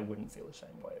 I wouldn't feel the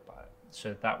same way about it.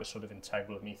 So that was sort of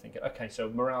integral of me thinking, okay, so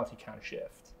morality can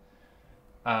shift.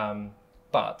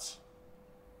 But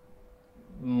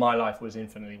my life was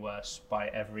infinitely worse by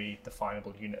every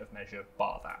definable unit of measure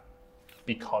bar that,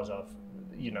 because of,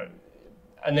 you know,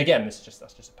 and again, that's just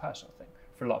a personal thing.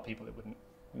 For a lot of people, it wouldn't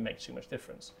make too much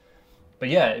difference. But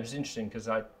yeah, it was interesting because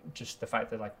the fact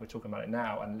that like we're talking about it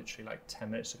now, and literally like 10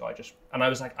 minutes ago, I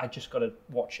was like, I just got to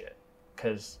watch it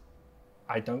because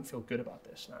I don't feel good about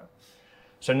this now.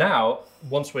 So now,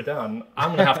 once we're done, I'm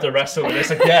going to have to wrestle with this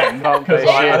again because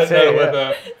I don't know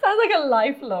whether... Sounds like a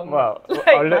lifelong... Well,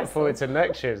 I look forward to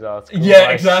next year's article. Yeah,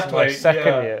 exactly. My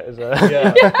second year as well.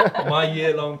 Yeah, my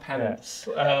year-long penance.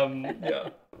 Yeah.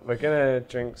 We're going to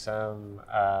drink some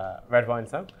red wine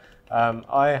now.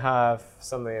 I have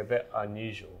something a bit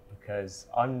unusual because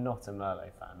I'm not a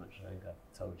Merlot fan, which I think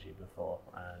I've told you before.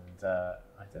 And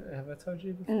I don't know, have I told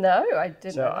you before? No, I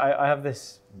didn't. So I have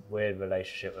this weird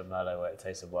relationship with Merlot where it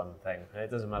tastes of one thing. And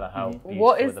it doesn't matter how beautiful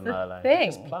what is the the Merlot. thing?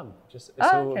 It's plum. It's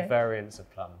all variants of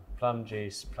plum. Plum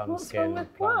juice, plum What's skin. wrong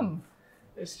with plum?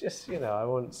 It's just, you know, I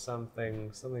want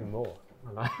something more.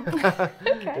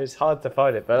 It's hard to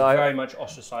find it, but very much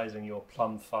ostracizing your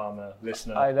plum farmer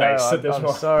listener I know. base at this I'm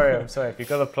point. sorry. If you've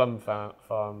got a plum farm,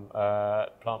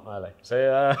 plant Merlot.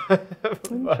 So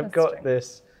I've got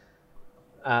this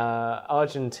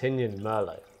Argentinian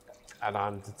Merlot, and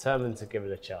I'm determined to give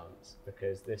it a chance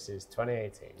because this is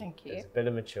 2018. Thank you. There's a bit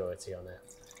of maturity on it.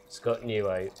 It's got new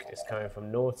oak. It's coming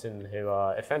from Norton, who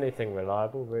are, if anything,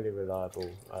 really reliable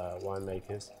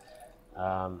winemakers.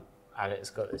 And it's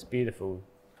got this beautiful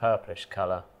purplish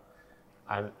colour.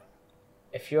 And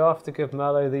if you're after good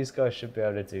Merlot, these guys should be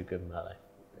able to do good Merlot.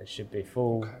 It should be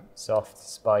full, soft,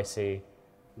 spicy,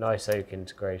 nice oak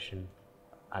integration,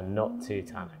 and not too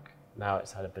tannic. Now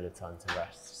it's had a bit of time to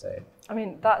rest. So I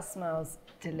mean, that smells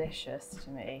delicious to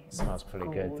me. It smells pretty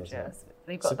good, doesn't it?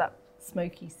 They've got that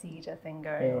smoky cedar thing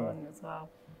going on as well.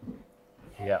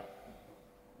 Yeah.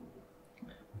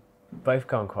 Both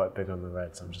gone quite big on the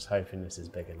reds. I'm just hoping this is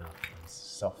big enough and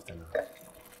soft enough.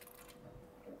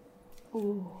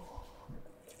 Ooh.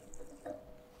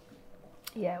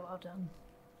 Yeah, well done.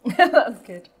 That's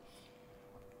good.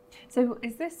 So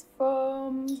is this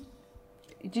from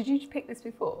Did you pick this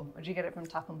before, or did you get it from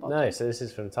Tap and Bottle? No, so this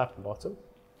is from Tap and Bottle.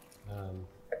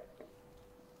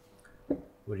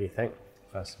 What do you think?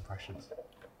 First impressions?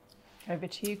 Over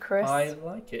to you, Kris. I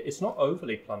like it. It's not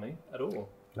overly plummy at all.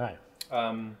 No.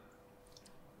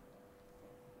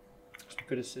 It's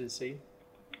good acidity.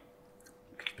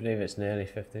 Could you believe it's nearly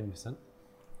 15%?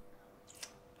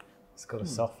 It's got a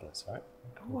softness, right?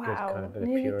 Wow. Good kind of bit of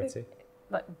Nearly purity.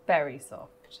 Like very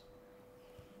soft.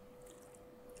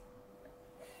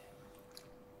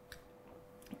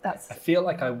 I feel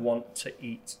like I want to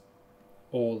eat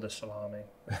all the salami.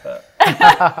 But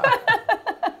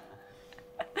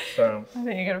so, I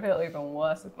think you're going to feel even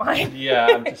worse with mine. yeah,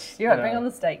 I'm just... You bring on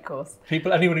the steak course.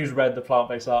 Anyone who's read the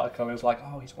plant-based article is like,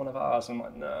 oh, he's one of ours. I'm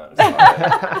like, no, it's not.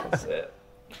 That's it.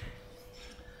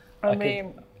 I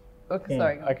mean... Okay,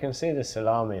 sorry. I can see the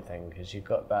salami thing because you've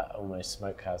got that almost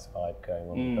smokehouse vibe going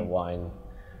on with the wine.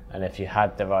 And if you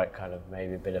had the right kind of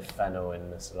maybe a bit of fennel in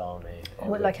the salami, it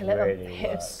would like a little really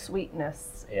hit work. of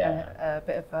sweetness, Yeah. and a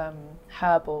bit of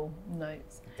herbal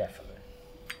notes. Definitely.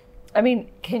 I mean,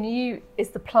 is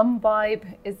the plum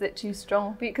vibe, is it too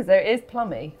strong for you? Because there is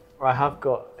plummy. I have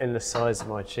got in the sides of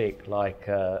my cheek like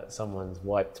someone's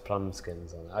wiped plum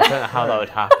skins on it. I don't know how that would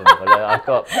happen, but I've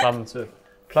got plum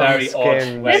Very odd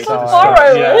skin. way Little to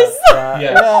borrowers.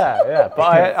 Yeah. But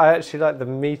I actually like the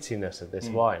meatiness of this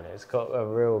wine. It's got a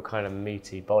real kind of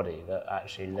meaty body that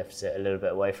actually lifts it a little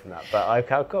bit away from that. But I've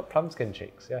got plum skin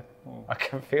cheeks, yeah. I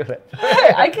can feel it.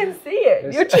 I can see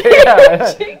it. Your cheeks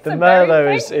The are very Merlot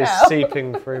pink is now.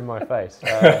 seeping through my face.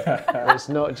 It's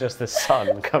not just the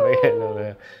sun coming in on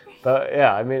here. But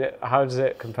yeah, I mean, how does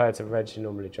it compare to reds you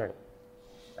normally drink?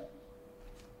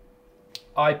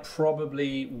 I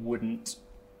probably wouldn't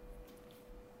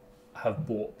have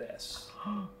bought this.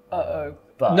 Uh-oh.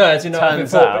 But No, as in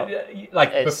turns before, out but,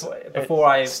 like it's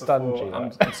stungy, I'm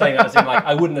right? saying that as in like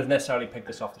I wouldn't have necessarily picked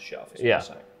this off the shelf. Is what Yeah. I'm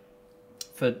saying.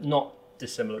 For not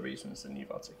dissimilar reasons than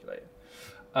you've articulated.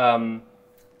 I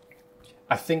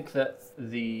think that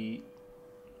the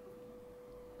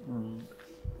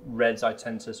reds I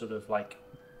tend to sort of like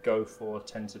go for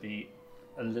tend to be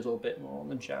a little bit more on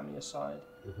the jammier side,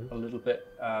 a little bit.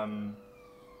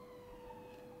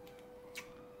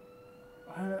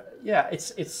 Yeah,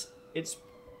 it's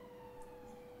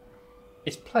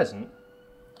pleasant.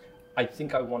 I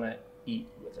think I want to eat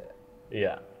with it.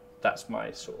 Yeah. That's my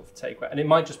sort of takeaway, and it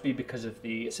might just be because of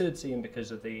the acidity and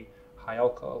because of the high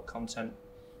alcohol content.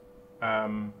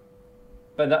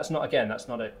 But that's not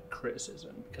a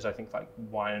criticism, because I think like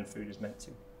wine and food is meant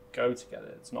to go together.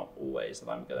 It's not always that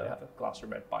I'm going to have a glass of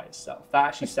red by itself. That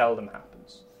actually seldom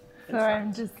happens. Sorry,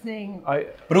 I'm just seeing.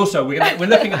 But also, we're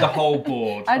looking at the whole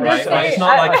board, I'm right? just Like, saying, it's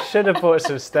not I like should have bought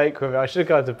some steak with it. I should have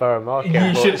gone to Borough Market. you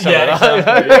and bought should. some Yeah, of that.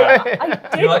 exactly. Yeah. I did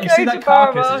You're like, you go see to that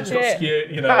carcass? Borough It just got Market.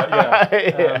 skewed. You know. Yeah.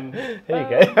 Here you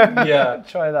go. Yeah.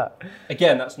 Try that.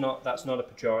 Again, that's not a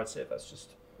pejorative. That's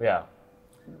just. Yeah.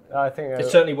 I think It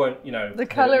certainly won't. The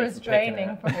colour is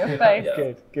draining from your face.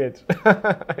 Yeah. good.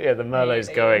 Yeah, the Merlot's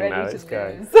Really going ready now. to It's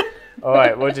going. lose. All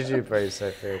right, what did you brew,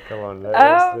 Sophia? Come on,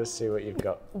 let's see what you've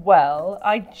got. Well,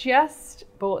 I just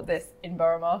bought this in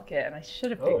Borough Market, and I should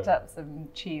have picked up some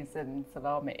cheese and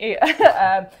salami.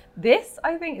 This,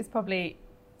 I think, is probably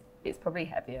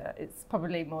heavier. It's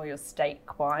probably more your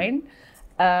steak wine.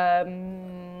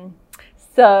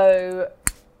 So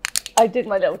I did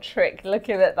my little trick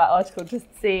looking at that article to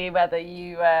see whether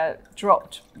you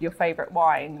dropped your favourite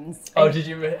wines. Oh, did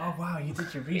you? Oh, wow! You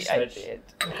did your research. I did.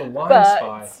 Like a wine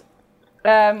spy.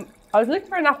 I was looking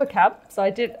for a Napa Cab, so I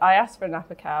asked for a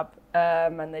Napa Cab,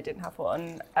 and they didn't have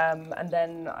one. And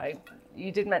then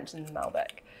you did mention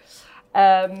Malbec.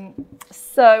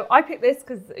 So I picked this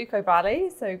because Uco Valley,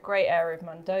 so great area of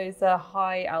Mendoza,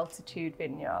 high altitude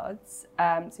vineyards.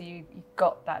 So you've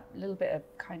got that little bit of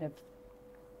kind of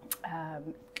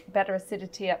better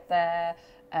acidity up there,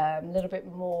 a little bit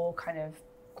more kind of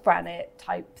granite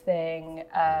type thing.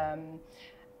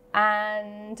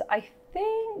 And I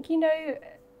think, you know,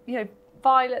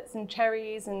 violets and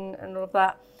cherries and all of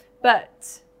that.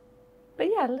 But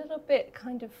yeah, a little bit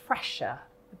kind of fresher,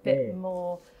 a bit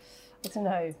more, I don't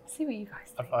know, see what you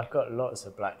guys think. I've got lots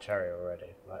of black cherry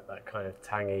already, like that kind of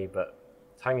tangy but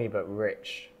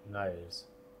rich nose,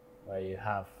 where you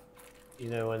have, you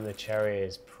know, when the cherry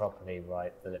is properly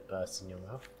ripe, that it bursts in your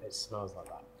mouth. It smells like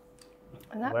that.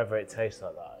 And Whether it tastes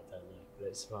like that, I don't know, but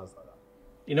it smells like that.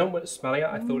 You know what it's smelling at?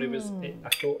 I thought I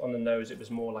thought on the nose it was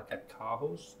more like a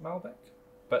Cahos Malbec,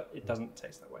 but it doesn't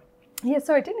taste that way. Yeah,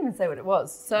 sorry, I didn't even say what it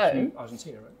was. So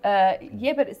Argentina, right?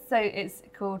 yeah, but it's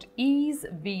called Ease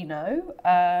Vino,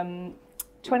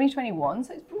 2021.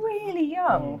 So it's really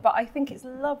young, but I think it's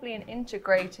lovely and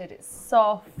integrated. It's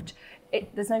soft.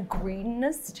 there's no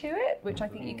greenness to it, which I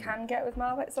think you can get with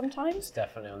Malbec sometimes. It's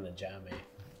definitely on the jammy.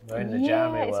 We're in the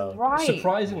jammy world. Right.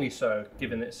 Surprisingly so,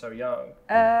 given it's so young.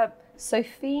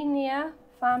 Sophia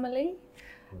family.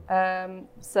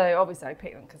 So obviously I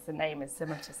picked them because the name is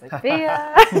similar to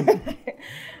Sophia.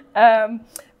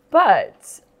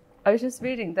 But I was just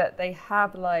reading that they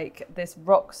have like this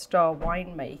rock star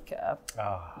winemaker.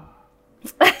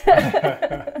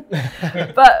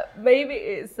 But maybe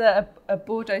it's a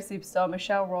Bordeaux superstar,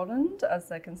 Michelle Rolland, as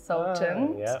their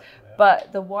consultant.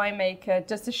 But the winemaker,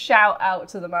 just a shout out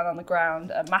to the man on the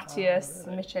ground, Matthias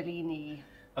Michelini.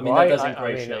 I mean, that does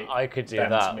ingratiate. I could do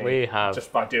that. We have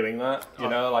just by doing that, you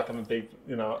know, like I'm a big,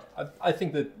 you know, I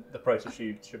think that the process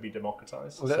should be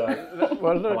democratized.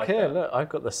 Well, look like here, look, I've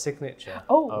got the signature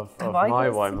of my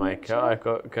winemaker. I've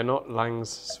got Ganot Langs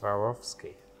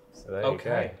Swarovski. So there you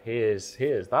go. He is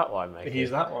that winemaker.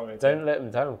 He's that winemaker. Don't let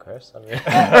him down, Kris. I mean.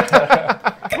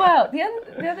 Well,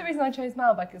 the other reason I chose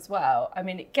Malbec as well, I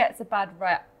mean, it gets a bad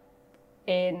rep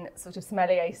in sort of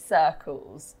sommelier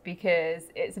circles because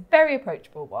it's a very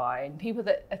approachable wine. People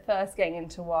that are first getting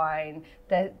into wine,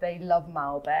 they love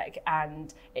Malbec,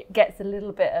 and it gets a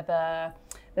little bit of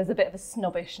there's a bit of a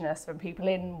snobbishness from people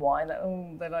in wine, like,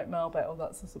 oh, they like Malbec, oh,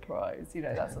 that's a surprise, you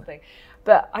know, that sort of thing.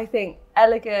 But I think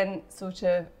elegant, sort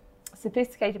of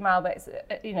sophisticated Malbecs,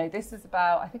 you know, this is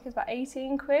about, I think it's about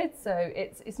 18 quid, so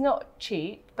it's not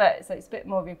cheap, but it's a bit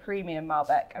more of a premium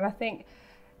Malbec, and I think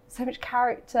so much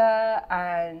character,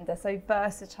 and they're so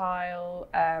versatile,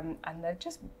 and they're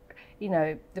just, you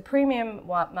know, the premium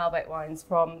Malbec wines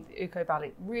from the Uco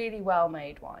Valley, really well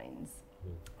made wines,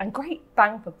 and great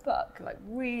bang for buck, like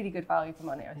really good value for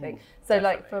money, I think. So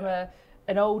like from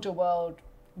an older world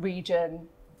region,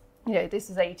 you know, this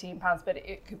is £18, but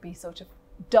it could be sort of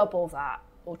double that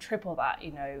or triple that,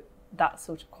 you know, that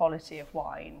sort of quality of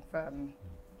wine from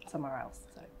somewhere else.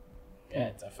 So yeah,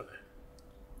 definitely.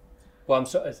 Well,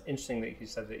 it's interesting that you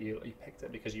said that you picked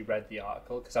it because you read the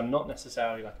article, because I'm not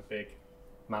necessarily like a big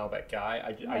Malbec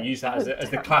guy. I use that as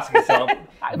the classic example.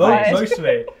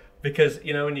 Mostly because,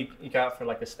 you know, when you go out for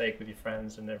like a steak with your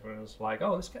friends and everyone's like,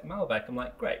 oh, let's get Malbec. I'm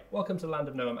like, great, welcome to the land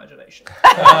of no imagination.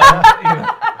 You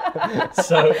know,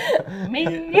 so, me.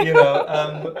 You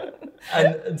know,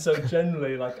 and so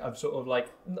generally, like, I'm sort of like,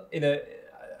 I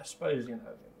suppose, you know,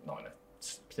 not in a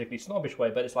particularly snobbish way,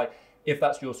 but it's like, if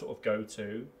that's your sort of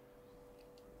go-to,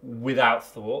 without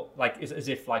thought, like as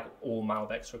if like all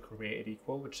Malbecs are created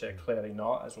equal, which they're clearly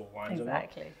not, as all wines are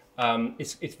not.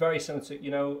 It's very similar to, you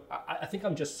know, I think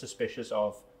I'm just suspicious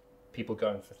of people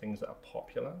going for things that are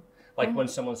popular. Like when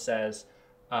someone says,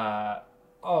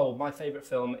 oh, my favorite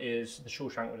film is The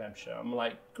Shawshank Redemption. I'm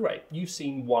like, great, you've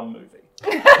seen one movie.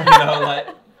 You know, like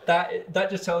that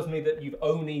just tells me that you've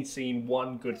only seen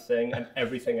one good thing and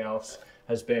everything else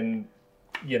has been,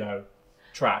 you know,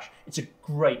 trash. It's a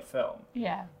great film.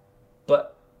 Yeah.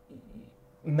 But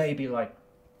maybe like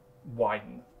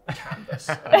widen the canvas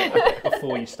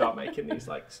before you start making these,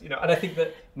 like, you know, and I think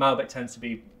that Malbec tends to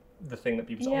be the thing that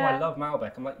people say, oh, I love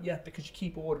Malbec. I'm like, yeah, because you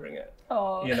keep ordering it.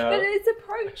 Oh, you know? But it's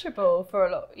approachable for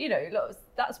a lot, you know,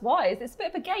 that's why it's a bit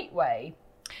of a gateway.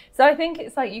 So I think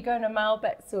it's like you go on a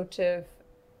Malbec sort of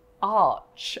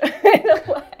arch in a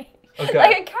way. Okay.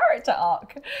 Like a character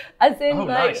arc, as in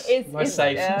nice. Nice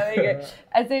save. Yeah, there you go.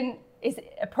 As in, it's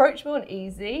approachable and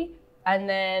easy,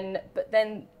 and but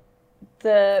then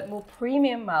the more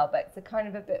premium Malbecs are kind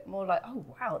of a bit more like, oh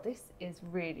wow, this is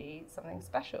really something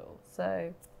special.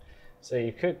 So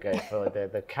you could go for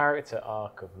the character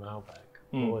arc of Malbec.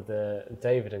 Or the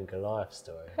David and Goliath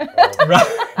story.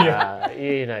 Right.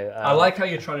 You know. I like how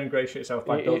you're trying to ingratiate yourself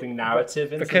by building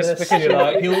narrative into this. Because you're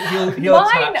like, he'll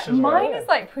attach as well. Mine is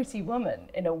like Pretty Woman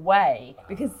in a way,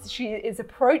 because she is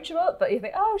approachable, but you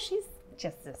think, oh, she's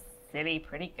just a silly,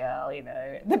 pretty girl, you know,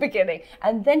 at the beginning.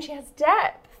 And then she has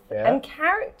depth and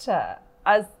character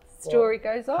as story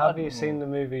goes on. Have you seen the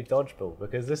movie Dodgeball?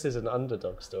 Because this is an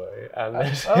underdog story, and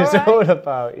this is all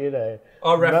about, you know,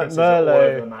 our references are all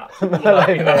over the map.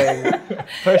 Merlot being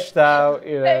pushed out,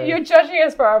 you know. You're judging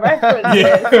us for our references.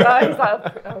 And I was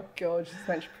like, oh god, she's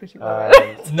mentioned Pretty Woman.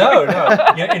 No.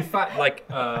 Yeah, in fact, like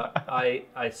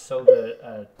I sold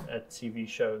a TV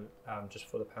show just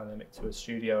for the pandemic to a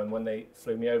studio, and when they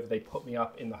flew me over, they put me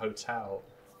up in the hotel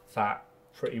that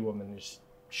Pretty Woman is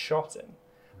shot in,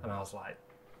 and I was like,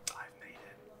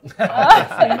 I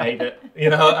definitely made it, you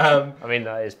know. I mean,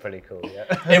 that is pretty cool. Yeah,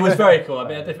 it was very cool. I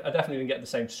mean, I definitely didn't get the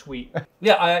same sweet.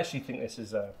 Yeah, I actually think this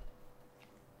is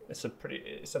it's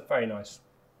a very nice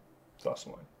glass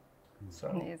of wine.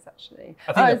 So it is actually.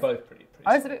 I think they're both pretty.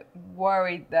 I was a bit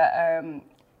worried that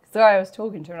so I was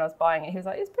talking to him and I was buying it. He was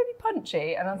like, it's pretty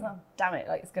punchy, and I was like, damn it,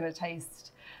 like it's going to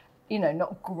taste,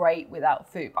 not great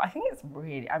without food, but I think it's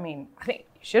really, I think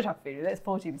you should have food with it. It's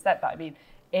 14%, but I mean,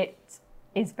 it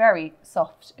is very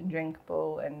soft and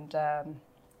drinkable, and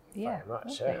very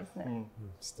much, lovely, isn't it?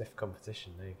 Stiff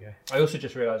competition, there you go. I also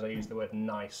just realised I used the word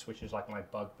nice, which is like my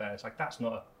bugbear. It's like, that's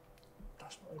not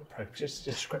an appropriate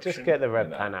description. Just get the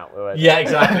red pen out. Yeah,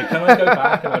 exactly. Can I go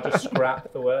back and I'll just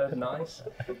scrap the word nice?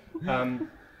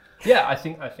 I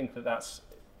think that's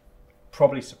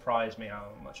probably surprised me how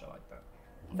much I like that.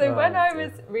 So when I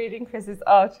was reading Kris's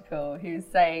article, he was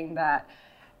saying that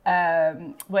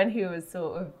when he was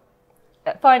sort of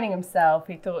finding himself,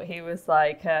 he thought he was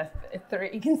like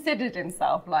he considered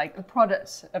himself like the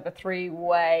product of a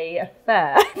three-way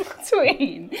affair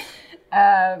between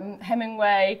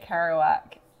Hemingway,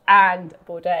 Kerouac, and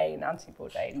Bourdain, Anthony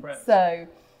Bourdain. Correct. So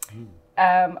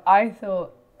I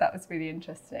thought that was really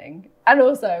interesting, and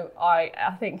also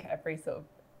I think every sort of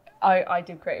I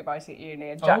did creative writing at uni,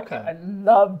 and I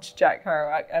loved Jack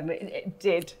Kerouac, and it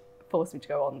did force me to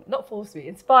go on, not force me,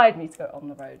 inspired me to go on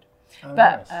the road. Oh,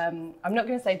 but nice. I'm not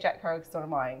going to say Jack Kerouac is one of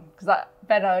mine, because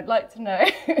Ben, I would like to know.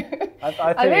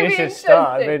 I think you should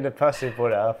start. I mean, the person who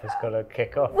brought it up has got to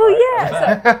kick off. Well,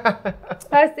 right? yeah. So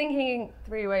I was thinking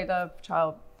three-way love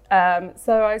child.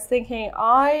 So I was thinking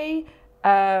a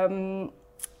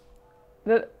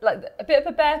bit of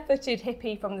a barefooted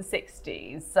hippie from the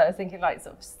 60s. So I was thinking like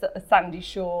sort of a Sandy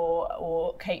Shaw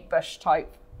or Kate Bush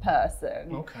type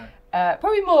person. Okay.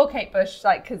 Probably more Kate Bush,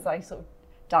 like, because I sort of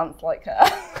dance like her.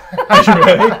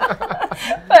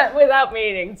 But without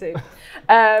meaning to.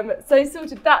 So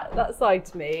sort of that side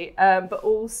to me. But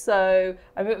also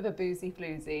I'm a bit of a boozy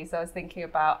floozy. So I was thinking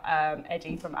about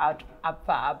Eddie from Ab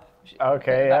Fab.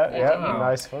 Okay, yeah,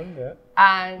 nice one, yeah.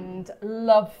 And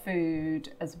love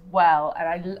food as well,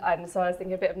 and so I was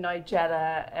thinking a bit of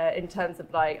Nigella in terms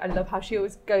of like, I love how she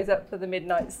always goes up for the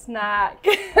midnight snack.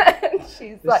 And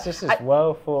she's this is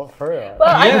well thought through. Well,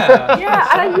 and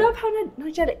I love how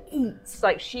Nigella eats.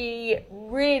 Like, she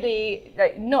really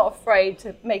not afraid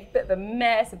to make a bit of a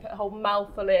mess and put a whole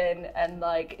mouthful in, and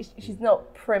like she's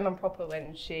not prim and proper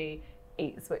when she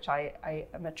eats, which I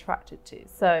am attracted to.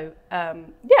 So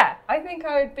I think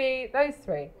I would be those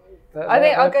three. I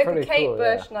think I'll go for Kate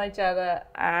Bush, Nigella,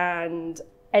 and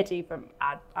Eddie from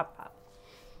Ab Fab.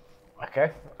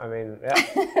 Okay, I mean,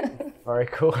 yeah, very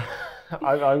cool.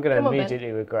 I'm going to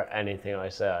immediately regret anything I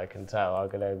say, I can tell. I'm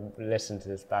going to listen to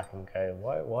this back and go,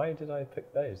 why did I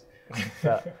pick those?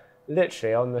 But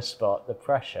literally on the spot, the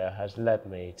pressure has led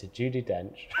me to Judi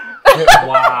Dench.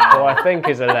 Wow. Who I think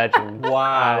is a legend.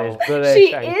 Wow. And is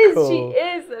bullish and cool. She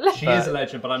is a legend. She is a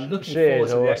legend, but I'm looking forward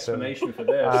to the explanation for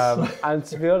this. And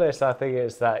to be honest, I think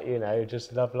it's that,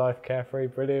 just love life, carefree,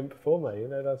 brilliant performer.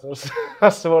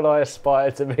 That's what I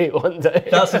aspire to be one day.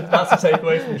 That's a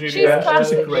takeaway from Judi Dench.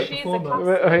 She's a great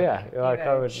performer. I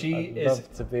would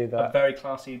love to be that. A very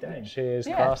classy dame. She is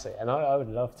classy, and I would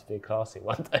love to be classy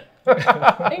one day.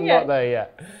 Not there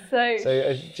yet. So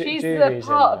she's Judy's the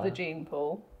part of the gene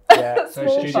pool. Yeah, so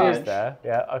she's there.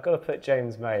 Yeah, I've got to put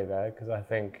James May there because I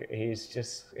think he's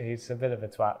a bit of a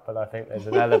twat, but I think there's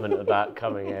an element of that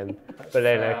coming in. But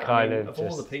in a kind of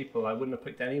all the people, I wouldn't have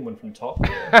picked anyone from Top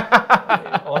Gear.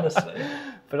 Honestly.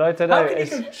 But I don't know. How can you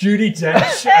go Judi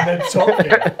Dench and then Top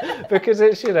Gear? Because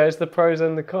it's it's the pros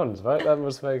and the cons, right? That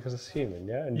must make us human,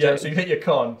 yeah. And so you hit your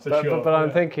con for sure. But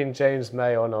I'm thinking James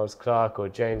May on Oz Clarke or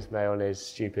James May on his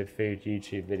stupid food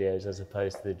YouTube videos, as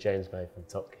opposed to the James May from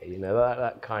Top Gear.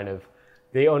 That kind of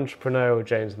the entrepreneurial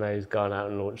James May who's gone out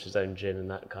and launched his own gin and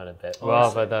that kind of bit,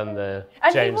 rather than the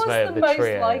James May of the trio. And he was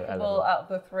the most likeable out of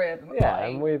the three of them. Yeah,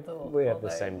 and we have the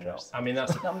same dress. I mean,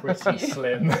 that's pretty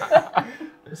slim.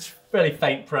 It's fairly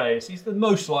faint praise. He's the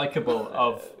most likeable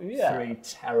of three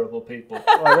terrible people.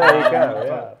 Well, there you go,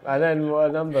 yeah. And then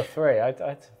number three,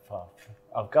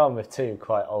 I've gone with two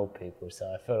quite old people,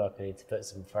 so I feel like I need to put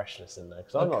some freshness in there,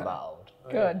 because I'm not that old.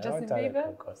 Good, Justin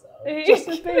Bieber?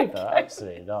 Justin Bieber?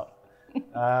 Absolutely not.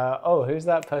 Who's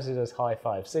that person who does high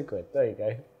five? Sigrid, there you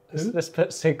go. Let's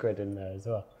put Sigrid in there as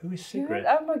well. Who is Sigrid?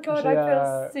 Oh my god, I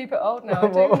feel super old now. I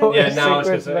don't now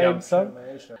Sigrid's main song.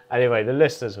 Anyway, the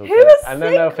listeners will Who is Sigrid? And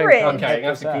then they'll think I'm okay, you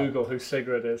have to Google who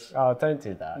Sigrid is. Oh, don't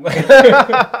do that.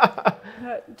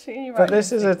 But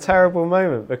this is a terrible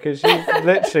moment because you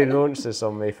literally launched this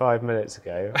on me 5 minutes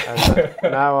ago, and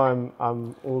now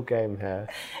I'm all game here.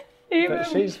 But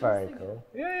she's very cool.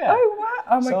 Yeah. Oh wow!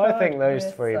 Oh my god! I think those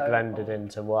three blended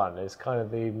into one is kind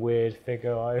of the weird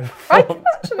figure I can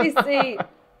actually see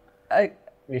a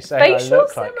facial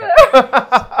similar.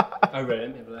 Oh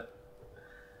really?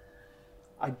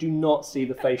 I do not see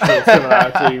the facial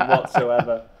similarity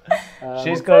whatsoever.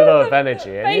 She's got a lot of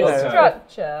energy. And, you Face know,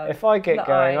 structure. if I get the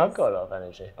going, eyes. I've got a lot of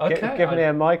energy. Okay, Give me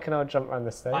a mic and I'll jump around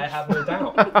the stage. I have no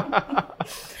doubt. But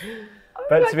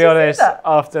I'd to be like honest, see that.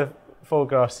 after 4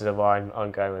 glasses of wine,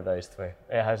 I'm going with those 3.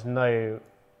 It has no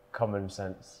common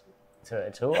sense to it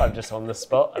at all. I'm just on the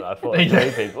spot, and I thought of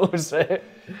 3 people. So.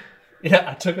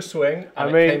 Yeah, I took a swing, and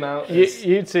I mean, it came out as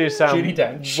you two sound Judi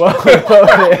Dench well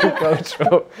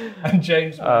cultural. and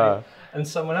James May and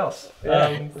someone else.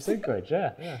 Sigrid,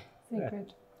 yeah.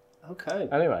 Secret. Okay.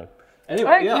 Anyway,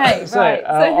 Okay, yeah. right.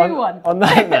 So who won? On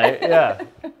that note, yeah.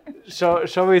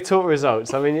 Shall we talk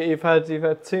results? I mean, you've had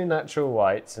 2 natural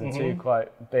whites and 2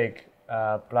 quite big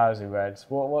blousy reds.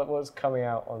 What's coming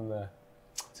out on the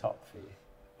top for you?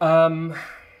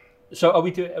 So are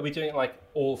we doing it like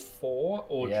all 4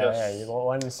 or just? You want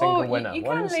one single winner. You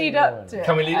one can lead single up winner. to it.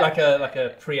 Can we lead like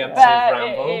a preemptive But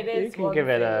ramble? it is You can one give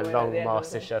it a single winner at long the end of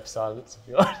the MasterChef silence if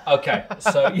you want. Okay,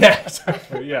 so yeah,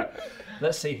 exactly, yeah.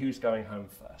 Let's see who's going home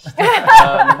first.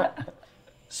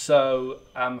 So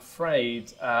I'm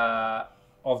afraid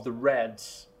of the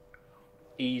reds,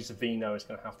 Vino is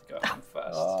going to have to go home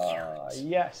first.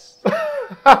 Yes.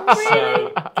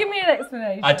 Really? Give me an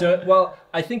explanation. I do. Well,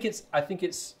 I think it's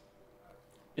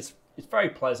very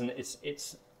pleasant.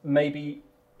 It's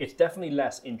definitely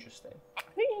less interesting. I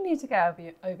think you need to get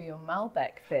over your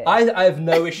Malbec fear. I have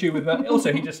no issue with Merlot.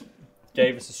 Also, he just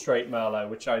gave us a straight Merlot,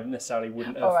 which I necessarily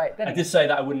wouldn't have. All right, then I did say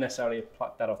that I wouldn't necessarily have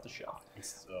plucked that off the shelf.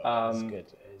 It's good.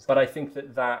 But I think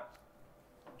that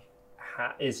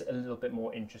is a little bit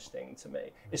more interesting to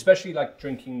me, especially like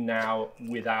drinking now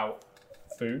without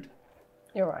food.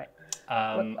 You're right.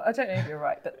 Well, I don't know if you're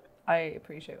right, but I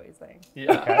appreciate what you're saying.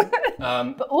 Yeah.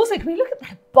 But also, can we look at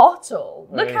that bottle?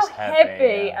 Well, Look it's how heavy,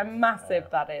 heavy yeah. and massive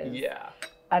that is. Yeah.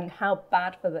 And how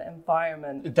bad for the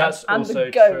environment. That's and also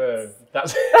the goats. true.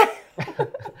 That's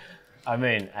I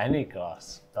mean, any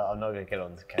glass, but I'm not going to get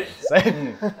on the case. So.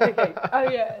 Okay. Oh,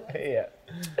 yeah. Yeah.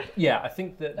 yeah. I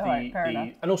think that All right, fair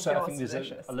enough. and also I Yours think there's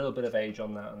delicious. a little bit of age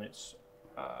on that, and it's.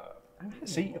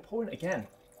 See, you're pouring it again.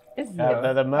 Isn't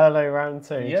The Merlot round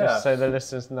 2, Yeah. just so the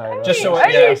listeners know. Just so I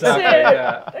yeah, need exactly. to-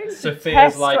 Yeah. Don't Sophia's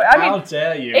test like, it. I mean, how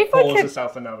dare you? if I Pours could-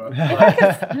 herself another. I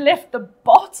could lift the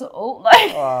bottle.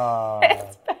 Like,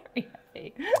 it's very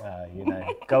heavy. You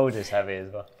know, gold is heavy as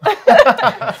well.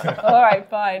 All right,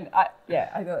 fine. I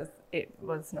thought it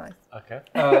was nice. Okay.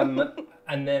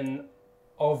 And then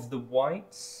of the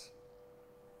whites,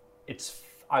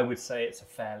 I would say it's a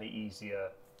fairly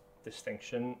easier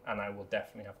distinction, and I will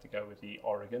definitely have to go with the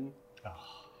Oregon.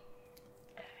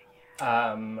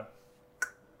 Canton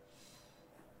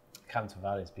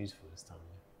Valley is beautiful this time.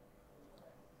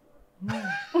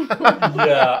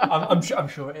 Yeah, I'm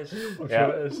sure it is. I'm sure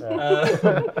it is.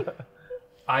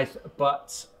 Yeah.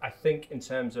 But I think in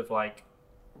terms of like,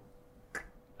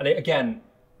 and again,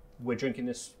 we're drinking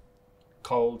this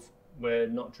cold. We're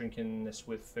not drinking this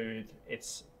with food.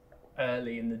 It's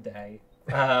early in the day.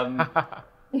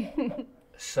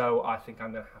 So I think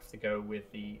I'm going to have to go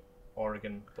with the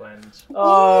Oregon blend.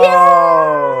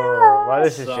 Oh, well,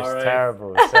 this is just Sorry.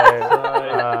 terrible.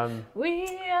 So, We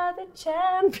are the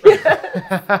champions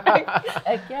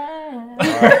again.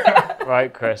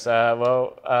 right, Chris.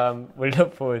 We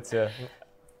look forward to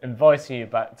inviting you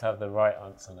back to have the right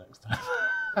answer next time.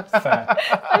 Fair.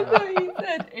 I thought you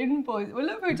said invoice. We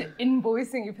look forward to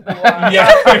invoicing you for the wine.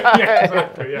 Yeah,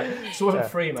 exactly. Yeah. This wasn't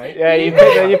free, mate. Yeah, you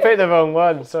picked the wrong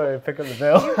one. Sorry, pick up the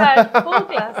bill. You had 4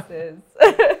 glasses.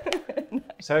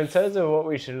 So, in terms of what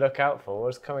we should look out for,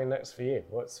 what's coming next for you?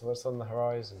 What's on the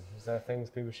horizon? Is there things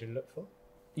people should look for?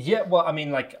 Yeah, well, I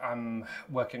mean, like, I'm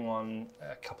working on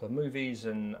a couple of movies,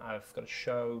 and I've got a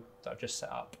show that I've just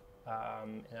set up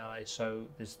in LA. So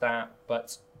there's that.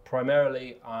 But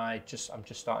primarily, I'm just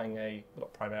starting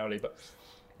not primarily, but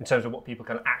in terms of what people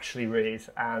can actually read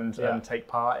and take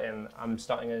part in, I'm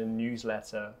starting a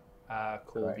newsletter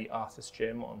called The Artist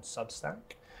Gym on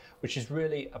Substack, which is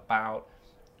really about,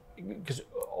 because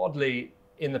oddly,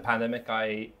 in the pandemic,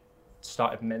 I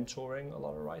started mentoring a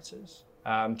lot of writers.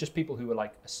 Just people who were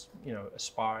like,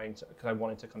 aspiring to, because I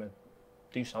wanted to kind of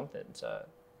do something to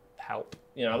help.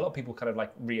 A lot of people kind of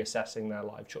like reassessing their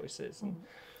life choices. And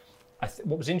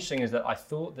what was interesting is that I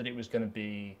thought that it was going to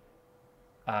be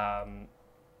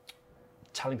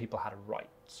telling people how to write,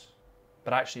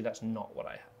 but actually that's not what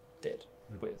I did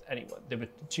with anyone. There were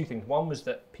 2 things. One was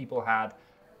that people had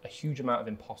a huge amount of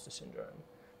imposter syndrome.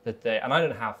 And I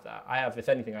don't have that. If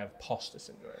anything, I have imposter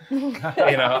syndrome.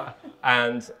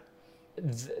 And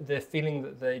the feeling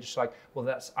that they're just like, well,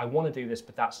 I want to do this,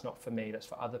 but that's not for me. That's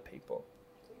for other people.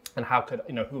 And how could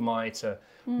who am I to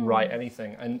write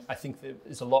anything? And I think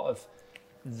there's a lot of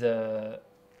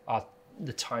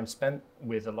the time spent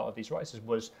with a lot of these writers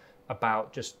was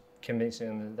about just convincing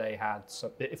them that they had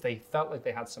if they felt like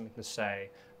they had something to say,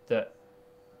 that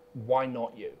why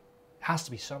not you? It has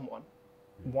to be someone.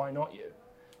 Why not you?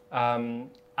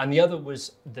 And the other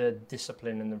was the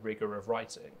discipline and the rigor of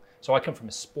writing. So I come from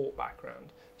a sport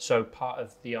background. So part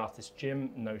of the artist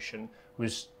gym notion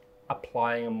was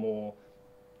applying a more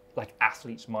like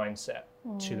athlete's mindset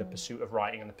to the pursuit of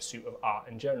writing and the pursuit of art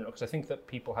in general. Because I think that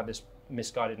people have this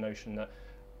misguided notion that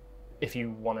if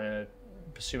you want to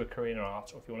pursue a career in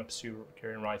art, or if you want to pursue a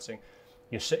career in writing,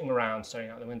 you're sitting around staring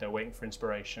out the window waiting for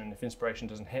inspiration. If inspiration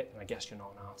doesn't hit, then I guess you're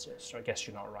not an artist, or I guess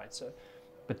you're not a writer.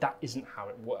 But that isn't how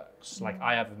it works. Like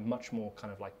I have a much more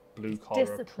kind of like blue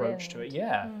collar approach to it.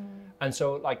 Yeah. And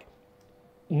so like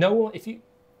no one,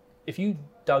 if you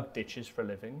dug ditches for a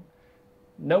living,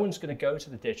 no one's going to go to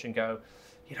the ditch and go,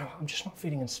 you know, I'm just not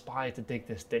feeling inspired to dig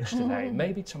this ditch today.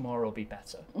 Maybe tomorrow will be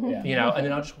better. Yeah. You know, and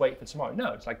then I'll just wait for tomorrow.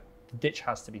 No, it's like the ditch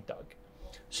has to be dug.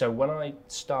 So when I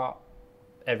start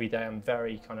every day, I'm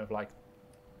very kind of like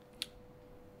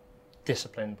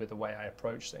disciplined with the way I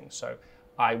approach things. So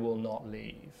I will not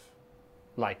leave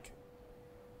like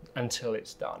until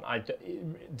it's done.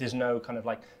 There's no kind of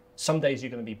like, some days you're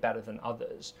going to be better than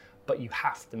others, but you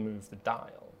have to move the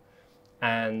dial.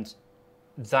 And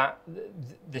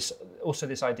this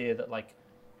idea that like,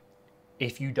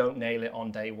 if you don't nail it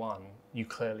on day one, you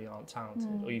clearly aren't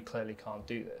talented, or you clearly can't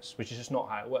do this, which is just not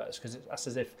how it works. Because it's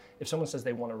as if someone says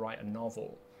they want to write a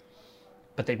novel,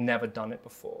 but they've never done it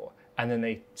before, and then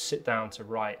they sit down to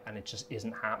write and it just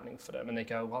isn't happening for them, and they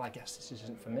go, well, I guess this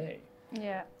isn't for me.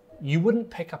 Yeah. You wouldn't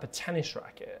pick up a tennis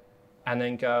racket and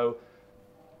then go,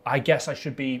 I guess I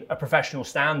should be a professional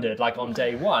standard like on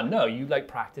day one. No, you like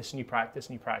practice and you practice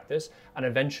and you practice, and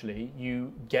eventually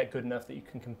you get good enough that you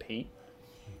can compete.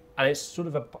 And it's sort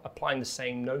of applying the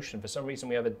same notion. For some reason,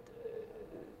 we have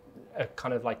a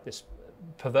kind of like this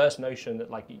perverse notion that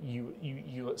like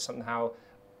you somehow,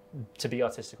 to be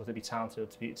artistic or to be talented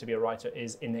or to be a writer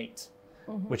is innate,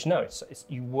 which no, it's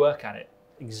you work at it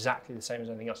exactly the same as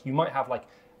anything else. You might have like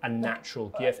a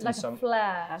natural gift, like a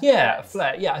flair. Yeah, a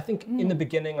flair. Yeah, I think in the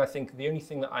beginning, I think the only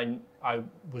thing that I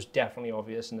was definitely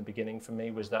obvious in the beginning for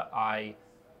me was that I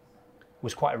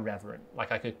was quite irreverent.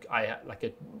 Like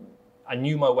I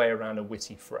knew my way around a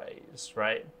witty phrase,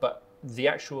 right? But the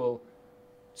actual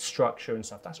structure and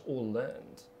stuff, that's all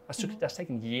learned. That's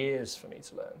taken years for me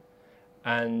to learn.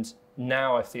 And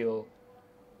now I feel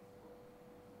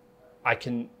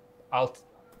I'll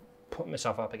put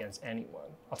myself up against anyone.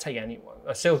 I'll take anyone.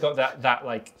 I still got that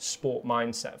like sport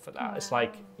mindset for that. Wow. It's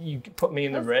like, you put me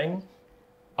in the ring,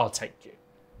 I'll take you,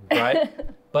 right?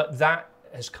 But that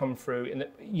has come through,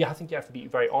 I think you have to be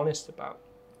very honest about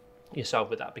yourself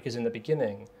with that, because in the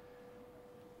beginning,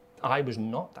 I was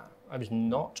not that. I was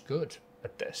not good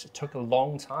at this. It took a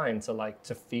long time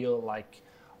to feel like,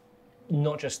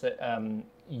 not just that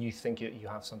you think you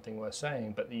have something worth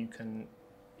saying, but that you can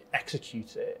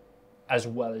execute it as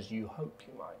well as you hope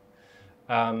you might.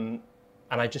 And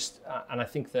I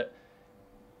think that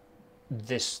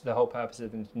the whole purpose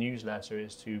of the newsletter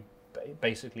is to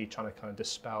basically trying to kind of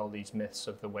dispel these myths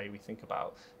of the way we think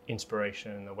about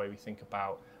inspiration and the way we think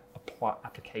about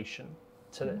application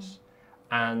to this,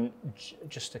 and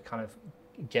just to kind of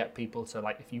get people to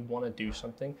like, if you want to do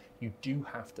something, you do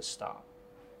have to start,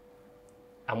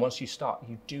 and once you start,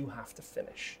 you do have to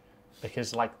finish,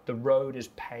 because like the road is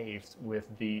paved with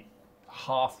the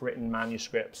half-written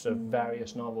manuscripts of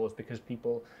various novels, because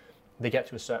they get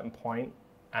to a certain point,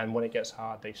 and when it gets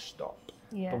hard, they stop.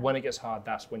 But when it gets hard,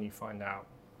 that's when you find out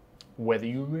whether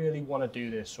you really want to do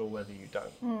this or whether you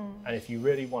don't. And if you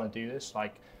really want to do this,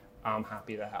 like, I'm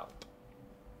happy to help.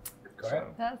 Great. So,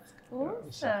 that's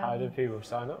awesome. So how do people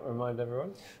sign up? Remind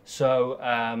everyone. So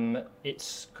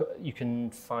you can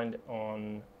find it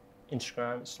on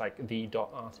Instagram. It's like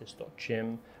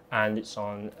the.artist.gym, and it's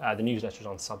on the newsletter is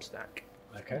on Substack.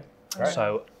 Okay. Great.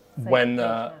 So when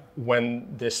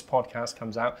this podcast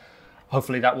comes out,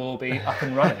 hopefully that will be up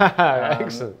and running.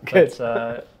 Excellent. Good.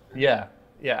 But, yeah.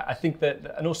 I think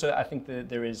that, and also I think that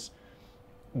there is,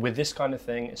 with this kind of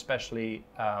thing, especially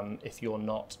if you're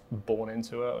not born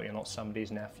into it or you're not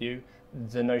somebody's nephew,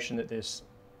 the notion that there's,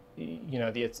 you know,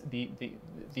 the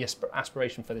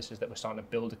aspiration for this is that we're starting to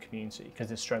build a community, because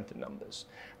there's strength in numbers.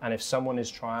 And if someone is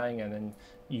trying, and then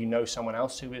you know someone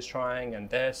else who is trying, and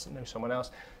there's someone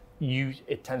else,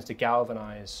 it tends to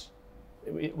galvanize.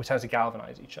 It tends to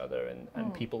galvanize each other,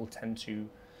 and people tend to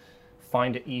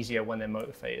find it easier when they're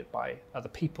motivated by other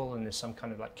people, and there's some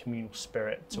kind of like communal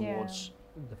spirit towards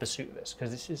the pursuit of this, because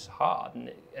this is hard, and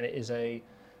it is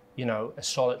a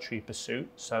solitary pursuit.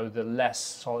 So the less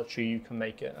solitary you can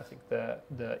make it, I think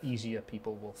the easier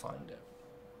people will find it.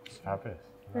 Fabulous.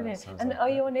 Brilliant. And are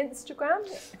you on Instagram?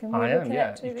 I am,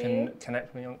 yeah. You can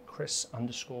connect me on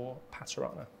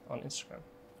Kris_Pathirana on Instagram.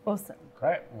 Awesome.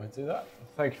 Great, we'll do that.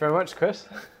 Thank you very much, Chris.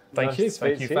 Thank you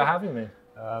for having me.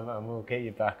 And we'll get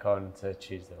you back on to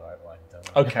choose the right wine.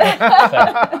 Okay.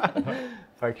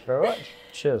 Thank you very much.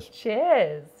 Cheers.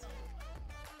 Cheers.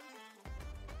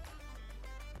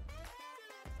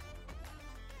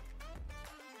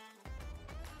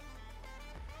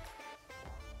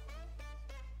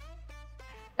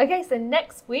 Okay, so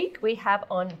next week we have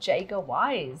on Jager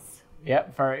Wise.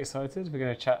 Yep, very excited. We're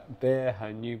going to chat beer,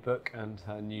 her new book and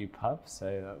her new pub, so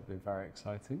that will be very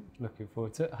exciting. Looking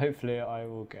forward to it. Hopefully I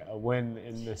will get a win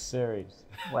in this series.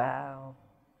 Wow.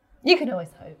 You can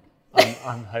always hope.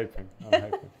 I'm hoping.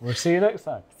 We'll see you next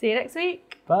time. See you next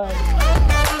week. Bye.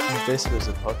 This was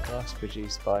a podcast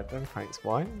produced by Ben Frank's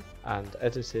Wine and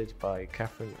edited by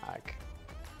Catherine Agg.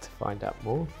 To find out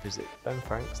more, visit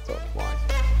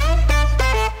benfranks.wine.